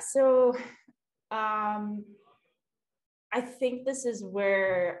 Yeah. So I think this is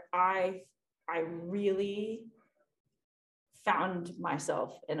where I really found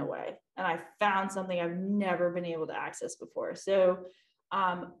myself in a way, and I found something I've never been able to access before. So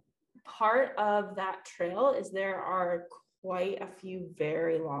part of that trail is there are quite a few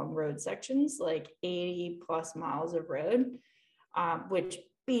very long road sections, like 80 plus miles of road, which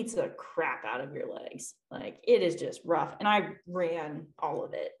beats the crap out of your legs. Like, it is just rough. And I ran all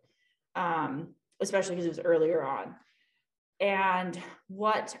of it, especially because it was earlier on. And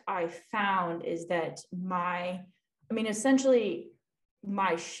what I found is that essentially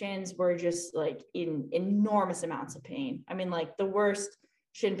my shins were just like in enormous amounts of pain. I mean, like the worst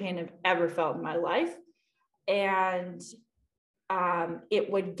shin pain I've ever felt in my life. And it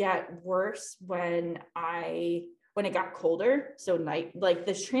would get worse when it got colder. So night, like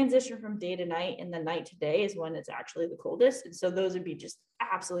this transition from day to night and the night to day is when it's actually the coldest. And so those would be just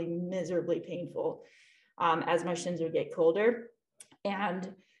absolutely miserably painful as my shins would get colder.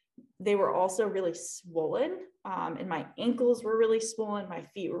 And they were also really swollen, and my ankles were really swollen. My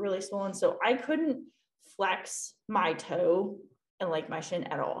feet were really swollen. So I couldn't flex my toe and like my shin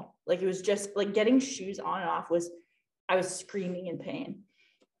at all. Like it was just like getting shoes on and off I was screaming in pain.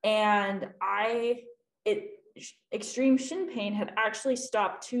 And extreme shin pain had actually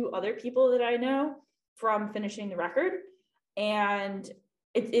stopped 2 other people that I know from finishing the record. And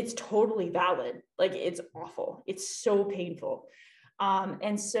it's totally valid. Like it's awful. It's so painful.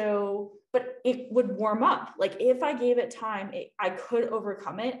 And so, but it would warm up. Like if I gave it time, I could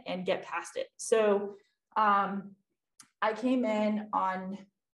overcome it and get past it. So I came in on,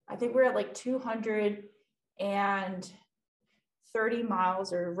 I think we're at like 230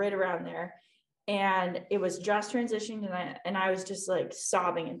 miles or right around there. And it was just transitioning, and I was just like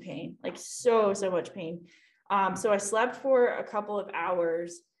sobbing in pain, like so much pain. So I slept for a couple of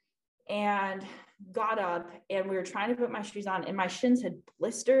hours and got up, and we were trying to put my shoes on, and my shins had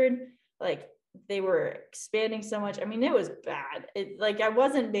blistered, like they were expanding so much. I mean, it was bad. Like I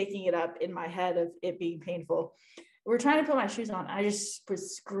wasn't making it up in my head of it being painful. We were trying to put my shoes on. I just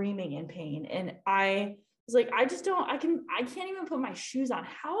was screaming in pain, and I was like, I can't even put my shoes on.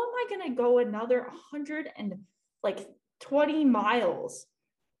 How am I going to go another 120 miles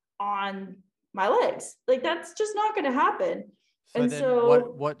on my legs? Like, that's just not going to happen. So then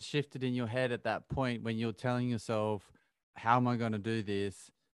what shifted in your head at that point when you're telling yourself, how am I going to do this?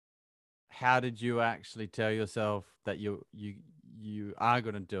 How did you actually tell yourself that you are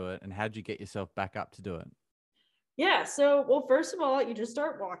going to do it? And how did you get yourself back up to do it? Yeah. So, well, first of all, you just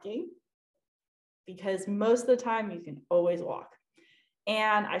start walking, because most of the time you can always walk.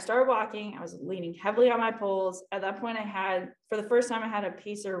 And I started walking. I was leaning heavily on my poles. At that point, for the first time, I had a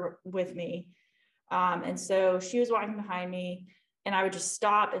pacer with me. And so she was walking behind me, and I would just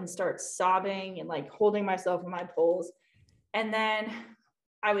stop and start sobbing and like holding myself on my poles. And then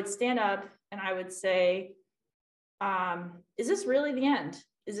I would stand up and I would say, is this really the end?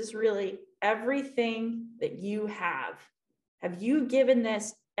 Is this really everything that you have? Have you given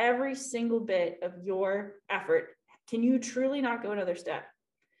this every single bit of your effort? Can you truly not go another step?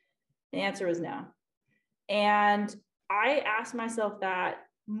 The answer was no. And I asked myself that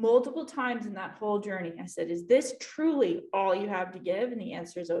multiple times in that whole journey. I said, is this truly all you have to give? And the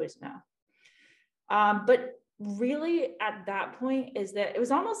answer is always no. But really at that point is that it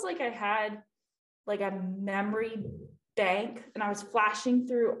was almost like I had like a memory bank, and I was flashing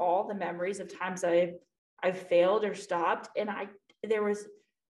through all the memories of times I've failed or stopped. And there was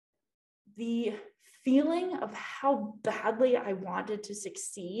the feeling of how badly I wanted to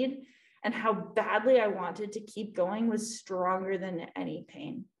succeed and how badly I wanted to keep going was stronger than any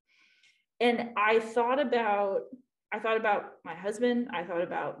pain. And I thought about my husband, I thought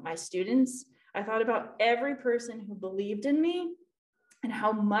about my students, I thought about every person who believed in me and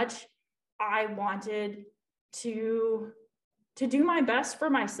how much I wanted to do my best for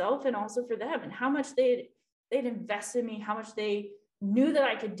myself and also for them, and how much they'd invest in me, how much they knew that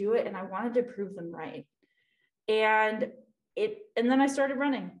I could do it, and I wanted to prove them right. And then I started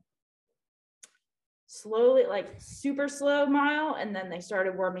running slowly, like super slow mile, and then they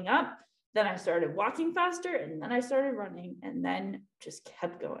started warming up. Then I started walking faster, and then I started running, and then just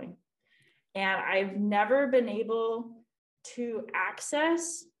kept going. And I've never been able to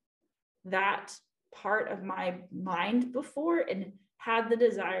access that part of my mind before, and had the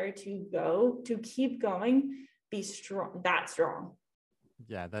desire to keep going, be strong, that strong.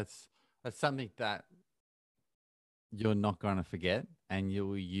 Yeah, that's something that you're not going to forget, and you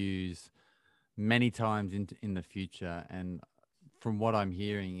will use many times in the future. And from what I'm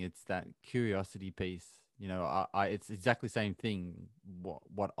hearing, it's that curiosity piece. You know, it's exactly the same thing.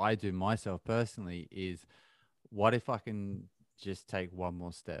 What I do myself personally is, what if I can just take one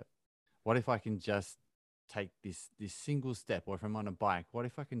more step? What if I can just take this single step? Or if I'm on a bike, what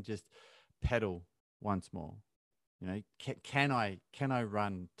if I can just pedal once more? You know, can I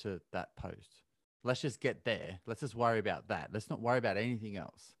run to that post? Let's just get there. Let's just worry about that. Let's not worry about anything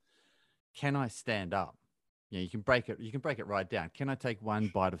else. Can I stand up? You know, you can break it right down. Can I take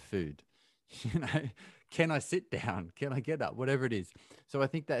one bite of food? You know, can I sit down? Can I get up? Whatever it is. So I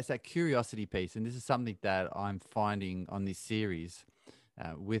think that's that curiosity piece. And this is something that I'm finding on this series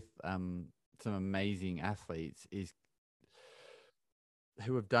with some amazing athletes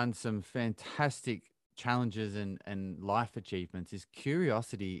who have done some fantastic challenges and life achievements. Is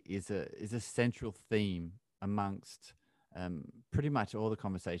curiosity is a central theme amongst pretty much all the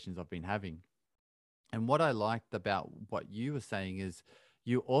conversations I've been having. And what I liked about what you were saying is,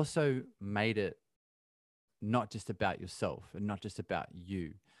 you also made it not just about yourself and not just about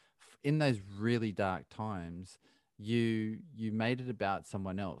you. In those really dark times, you made it about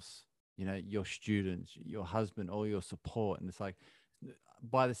someone else, you know, your students, your husband, all your support. And it's like,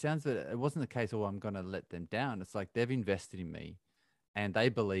 by the sounds of it, it wasn't the case, oh, I'm going to let them down. It's like they've invested in me. and they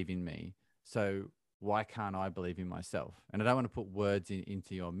believe in me. So why can't I believe in myself? And I don't want to put words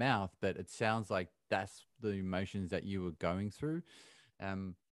into your mouth, but it sounds like that's the emotions that you were going through.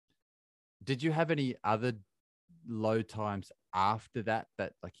 Um, did you have any other low times after that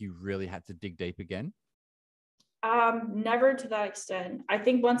like you really had to dig deep again? Never to that extent. I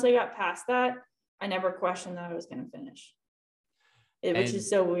think once I got past that, I never questioned that I was going to finish it, which And is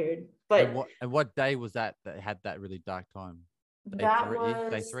so weird. and But what day was that had that really dark time? that Day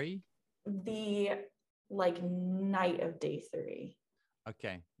was three? the like night of day 3.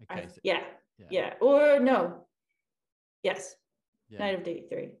 Okay. So, Yeah. yeah. Yeah. Or no. Yes. Yeah. Night of day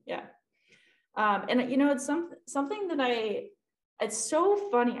 3. Yeah. And you know, it's something that it's so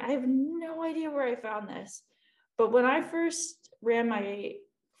funny. I have no idea where I found this, but when I first ran my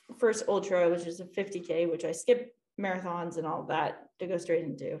first ultra, which is a 50K, which I skipped marathons and all of that to go straight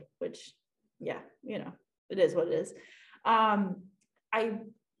into, which, yeah, you know, it is what it is. I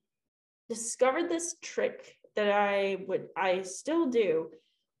discovered this trick that I still do,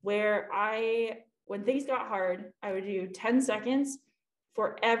 where when things got hard, I would do 10 seconds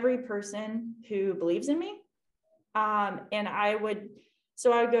for every person who believes in me. And I would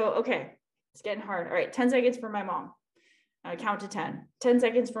go, okay, it's getting hard. All right, 10 seconds for my mom. I count to 10. 10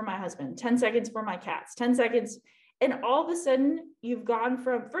 seconds for my husband. 10 seconds for my cats. 10 seconds. And all of a sudden, you've gone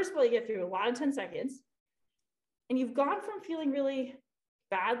from, first of all, you get through a lot of 10 seconds. And you've gone from feeling really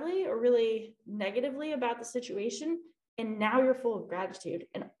badly or really negatively about the situation. And now you're full of gratitude.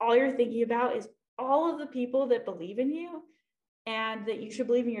 And all you're thinking about is all of the people that believe in you and that you should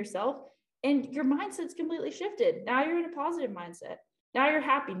believe in yourself. And your mindset's completely shifted. Now you're in a positive mindset. Now you're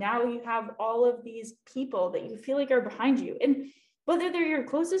happy. Now you have all of these people that you feel like are behind you. And whether they're your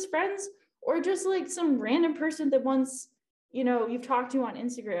closest friends or just like some random person that once, you know, you've talked to on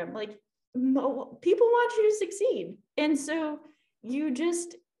Instagram, like people want you to succeed. And so you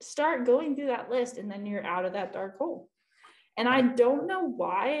just start going through that list and then you're out of that dark hole. And I don't know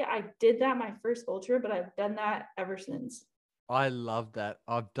why I did that my first ultra, but I've done that ever since. I love that.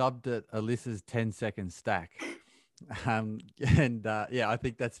 I've dubbed it Alyssa's 10-second stack. Yeah, I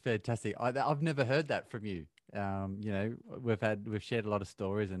think that's fantastic. I've never heard that from you. You know, we've shared a lot of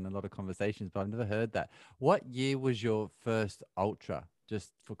stories and a lot of conversations, but I've never heard that. What year was your first ultra,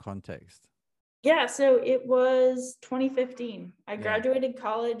 just for context? Yeah, so it was 2015. I Yeah. graduated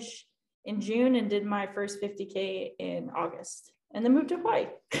college in June and did my first 50K in August and then moved to Hawaii.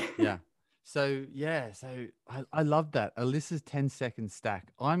 Yeah. So I love that. Alyssa's 10-second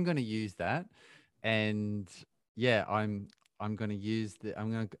stack. I'm going to use that. And yeah, I'm going to use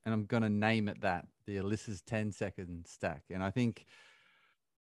I'm going to name it that, the Alyssa's 10-second stack. And I think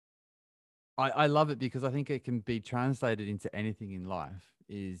I love it because I think it can be translated into anything in life.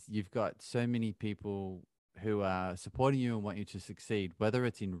 Is you've got so many people who are supporting you and want you to succeed, whether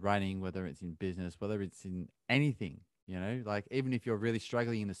it's in running, whether it's in business, whether it's in anything, you know, like even if you're really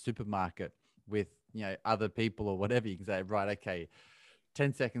struggling in the supermarket with, you know, other people or whatever, you can say, right, okay,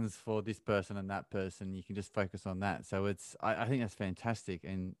 10 seconds for this person and that person, you can just focus on that. So I think that's fantastic.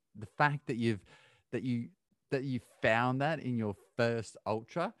 And the fact that you found that in your first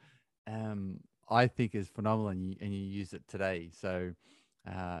ultra, I think is phenomenal, and you use it today. So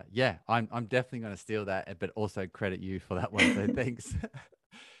yeah, I'm definitely going to steal that, but also credit you for that one. So thanks.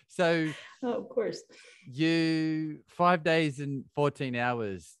 So Oh, of course. you 5 days and 14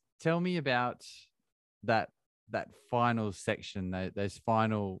 hours. Tell me about that final section, those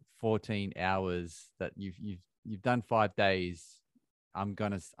final 14 hours that you've done 5 days. I'm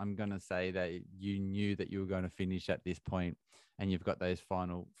gonna say that you knew that you were going to finish at this point, and you've got those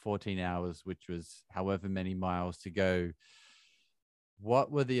final 14 hours, which was however many miles to go.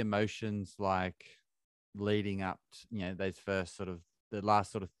 What were the emotions like leading up to, you know, those first sort of the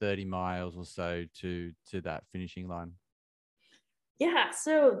last sort of 30 miles or so to that finishing line? Yeah,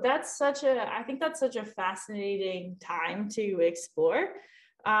 so I think that's such a fascinating time to explore.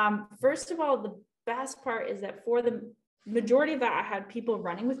 First of all, the best part is that for the majority of that, I had people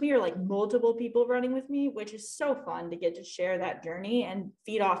running with me, or like multiple people running with me, which is so fun to get to share that journey and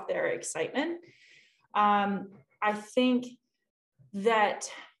feed off their excitement. I think that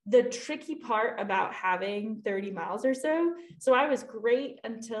the tricky part about having 30 miles or so I was great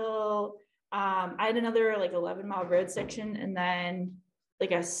until I had another like 11-mile road section, and then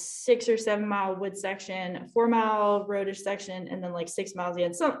like a 6 or 7 mile wood section, a 4-mile roadish section, and then like 6 miles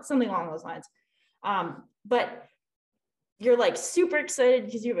in, something along those lines. But you're like super excited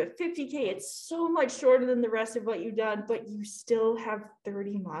because you have a 50K. It's so much shorter than the rest of what you've done, but you still have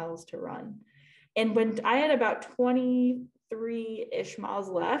 30 miles to run. And when I had about 23-ish miles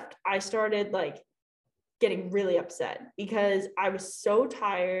left, I started like getting really upset because I was so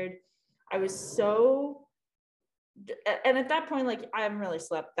tired. I was so, and at that point, like I haven't really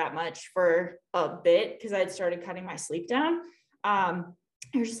slept that much for a bit because I had started cutting my sleep down.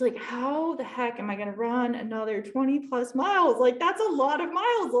 You're just like, how the heck am I going to run another 20 plus miles? Like that's a lot of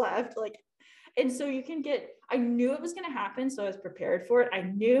miles left. Like, and so you can get, I knew it was going to happen. So I was prepared for it. I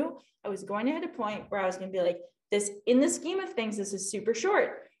knew I was going to hit a point where I was going to be like, this, in the scheme of things, this is super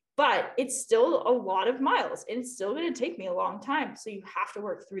short, but it's still a lot of miles and it's still going to take me a long time. So you have to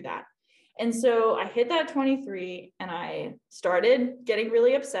work through that. And so I hit that 23 and I started getting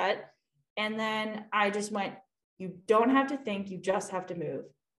really upset. And then I just went, you don't have to think, you just have to move.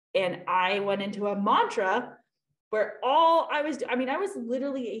 And I went into a mantra where all I was, I mean, I was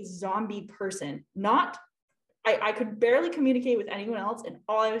literally a zombie person, I could barely communicate with anyone else. And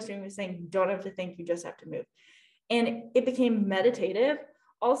all I was doing was saying, you don't have to think, you just have to move. And it became meditative.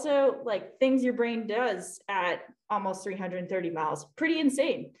 Also, like things your brain does at almost 330 miles, pretty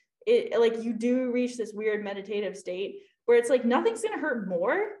insane. It like you do reach this weird meditative state where it's like nothing's going to hurt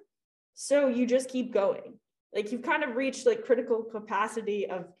more. So you just keep going. Like you've kind of reached like critical capacity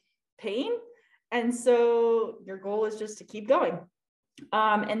of pain. And so your goal is just to keep going.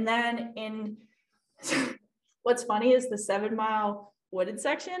 And then in what's funny is the 7 mile wooded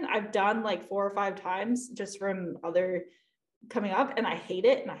section, I've done like 4 or 5 times just from other coming up, and I hate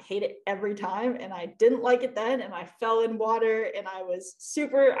it, and I hate it every time, and I didn't like it then, and I fell in water, and I was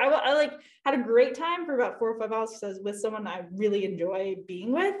super, I like had a great time for about 4 or 5 hours because I was with someone I really enjoy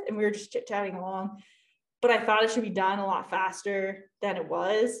being with, and we were just chit-chatting along, but I thought it should be done a lot faster than it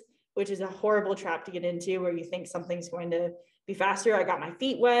was, which is a horrible trap to get into where you think something's going to be faster. I got my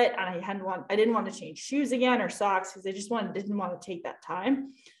feet wet, and I didn't want to change shoes again or socks because I just didn't want to take that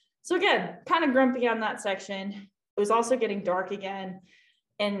time. So again, kind of grumpy on that section. It was also getting dark again.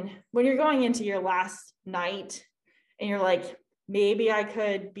 And when you're going into your last night and you're like, maybe I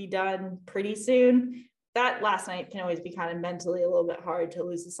could be done pretty soon, that last night can always be kind of mentally a little bit hard to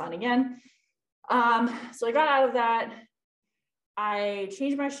lose the sun again. So I got out of that. I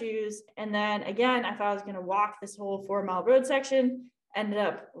changed my shoes. And then again, I thought I was going to walk this whole 4 mile road section, ended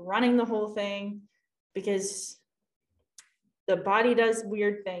up running the whole thing because the body does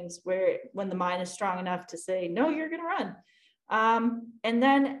weird things where when the mind is strong enough to say, no, you're going to run. And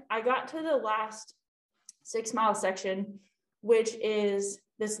then I got to the last 6 mile section, which is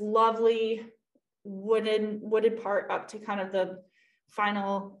this lovely wooded part up to kind of the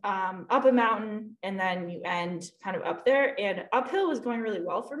final up a mountain. And then you end kind of up there, and uphill was going really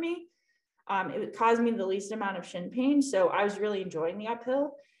well for me. It caused me the least amount of shin pain. So I was really enjoying the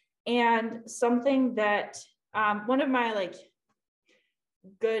uphill. And something that one of my like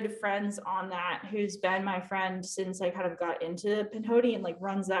good friends on that, who's been my friend since I kind of got into Pinhoti and like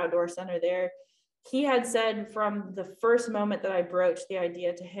runs the outdoor center there, he had said from the first moment that I broached the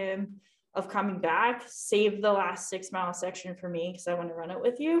idea to him of coming back, save the last 6 mile section for me because I want to run it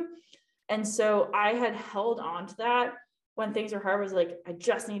with you. And so I had held on to that when things were hard. Was like, I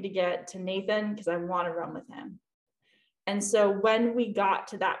just need to get to Nathan because I want to run with him. And so when we got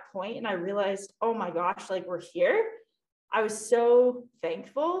to that point and I realized, oh my gosh, like we're here, I was so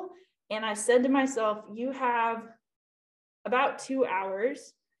thankful. And I said to myself, you have about 2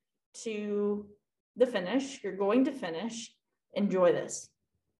 hours to the finish. You're going to finish. Enjoy this.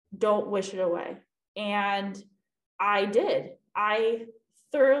 Don't wish it away. And I did. I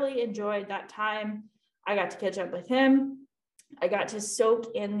thoroughly enjoyed that time. I got to catch up with him. I got to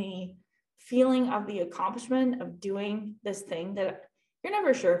soak in the feeling of the accomplishment of doing this thing that you're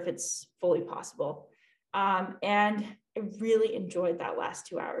never sure if it's fully possible. And I really enjoyed that last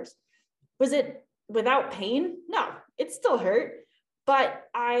 2 hours. Was it without pain? No, it still hurt. But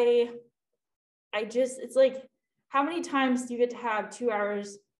I just, it's like, how many times do you get to have 2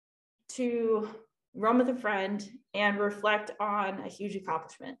 hours to run with a friend and reflect on a huge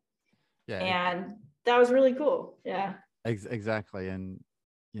accomplishment? Yeah. And that was really cool. Yeah. Exactly. And,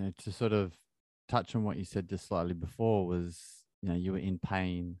 to sort of touch on what you said just slightly before was, you were in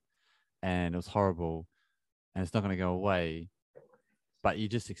pain and it was horrible and it's not going to go away, but you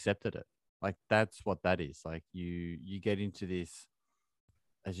just accepted it. Like, that's what that is. Like you get into this,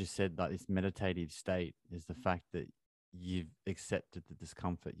 as you said, like this meditative state is the fact that you've accepted the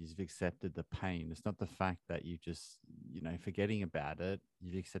discomfort, you've accepted the pain. It's not the fact that you just, forgetting about it,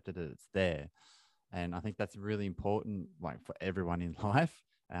 you've accepted that it's there. And I think that's really important, like for everyone in life.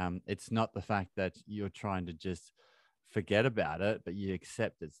 It's not the fact that you're trying to just forget about it, but you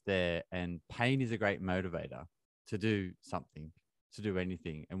accept it's there. And pain is a great motivator to do something, to do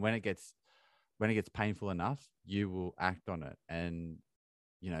anything. And when it gets painful enough, you will act on it. And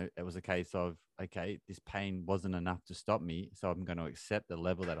it was a case of, okay, this pain wasn't enough to stop me, so I'm going to accept the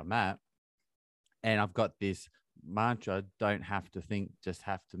level that I'm at. And I've got this mantra, don't have to think, just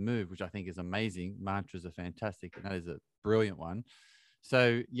have to move, which I think is amazing. Mantras are fantastic, and that is a brilliant one.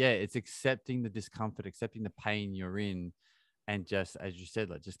 So yeah, it's accepting the discomfort, accepting the pain you're in, and just, as you said,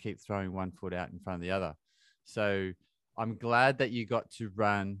 like, just keep throwing one foot out in front of the other. So I'm glad that you got to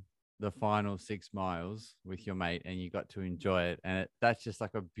run the final 6 miles with your mate and you got to enjoy it. And that's just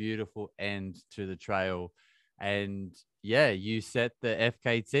like a beautiful end to the trail. And yeah, you set the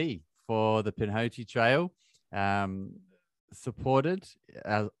FKT for the Pinhoti Trail, supported.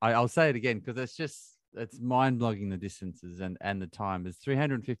 I'll say it again because it's mind-blogging, the distances and the time. It's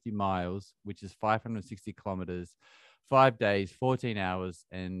 350 miles, which is 560 kilometers, 5 days, 14 hours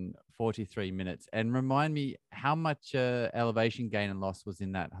and 43 minutes. And remind me how much elevation gain and loss was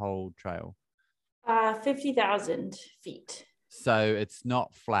in that whole trail? 50,000 feet. So it's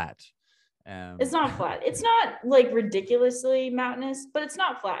not flat. It's not flat. It's not like ridiculously mountainous, but it's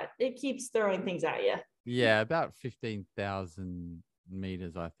not flat. It keeps throwing things at you. Yeah, about 15,000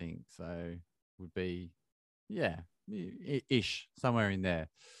 meters, I think. So would be, yeah, ish, somewhere in there.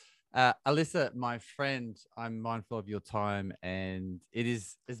 Alyssa, my friend, I'm mindful of your time, and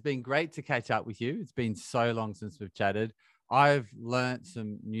it's been great to catch up with you. It's been so long since we've chatted. I've learned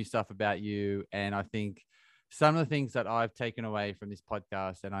some new stuff about you, and I think some of the things that I've taken away from this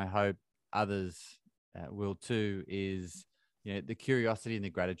podcast, and I hope others will too, is the curiosity and the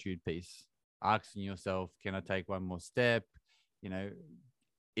gratitude piece. Asking yourself, can I take one more step?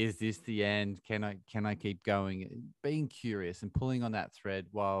 Is this the end? Can I keep going? Being curious and pulling on that thread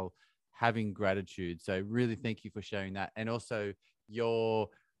while having gratitude. So really thank you for sharing that. And also your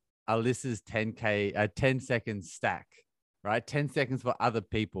Alyssa's 10K, 10-second stack, right? 10 seconds for other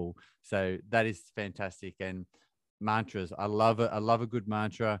people. So that is fantastic. And mantras, I love it. I love a good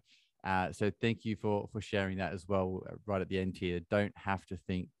mantra. So thank you for sharing that as well, right at the end here. Don't have to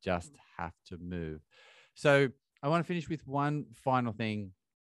think, just have to move. So I want to finish with one final thing.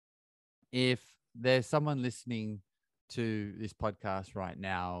 If there's someone listening to this podcast right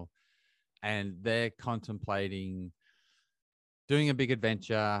now and they're contemplating doing a big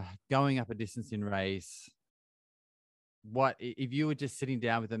adventure, going up a distance in race, what if you were just sitting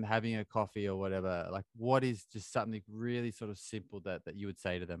down with them, having a coffee or whatever, like what is just something really sort of simple that you would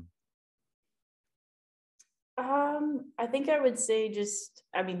say to them? I think I would say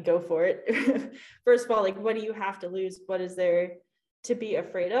go for it. First of all, like, what do you have to lose? What is there to be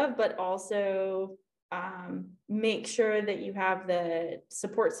afraid of? But also make sure that you have the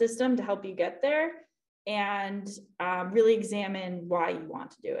support system to help you get there, and really examine why you want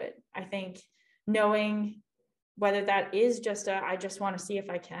to do it. I think knowing whether that is just I just want to see if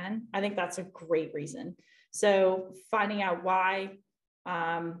I can, I think that's a great reason. So finding out why,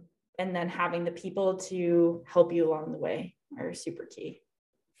 and then having the people to help you along the way are super key.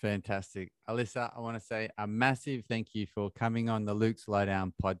 Fantastic. Alyssa, I want to say a massive thank you for coming on the Luke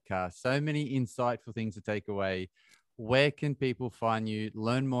Slowdown podcast. So many insightful things to take away. Where can people find you,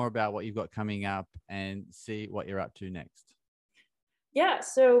 learn more about what you've got coming up, and see what you're up to next? Yeah,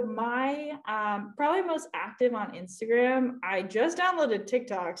 so my probably most active on Instagram. I just downloaded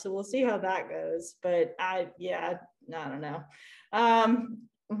TikTok, so we'll see how that goes. But I don't know.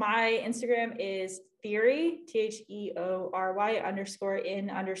 My Instagram is Theory, THEORY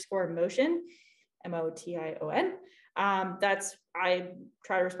 _in_motion, MOTION. I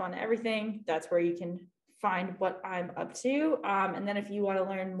try to respond to everything. That's where you can find what I'm up to. And then if you want to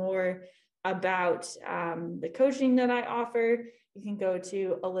learn more about the coaching that I offer, you can go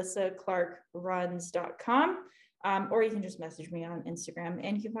to alyssaclarkruns.com, or you can just message me on Instagram,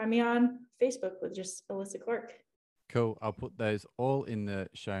 and you can find me on Facebook with just Alyssa Clark. Cool. I'll put those all in the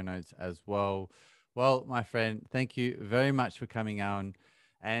show notes as well. Well, my friend, thank you very much for coming on.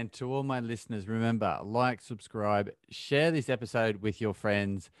 And to all my listeners, remember, like, subscribe, share this episode with your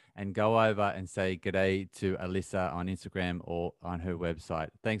friends, and go over and say g'day to Alyssa on Instagram or on her website.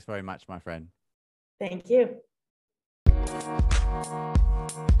 Thanks very much, my friend. Thank you.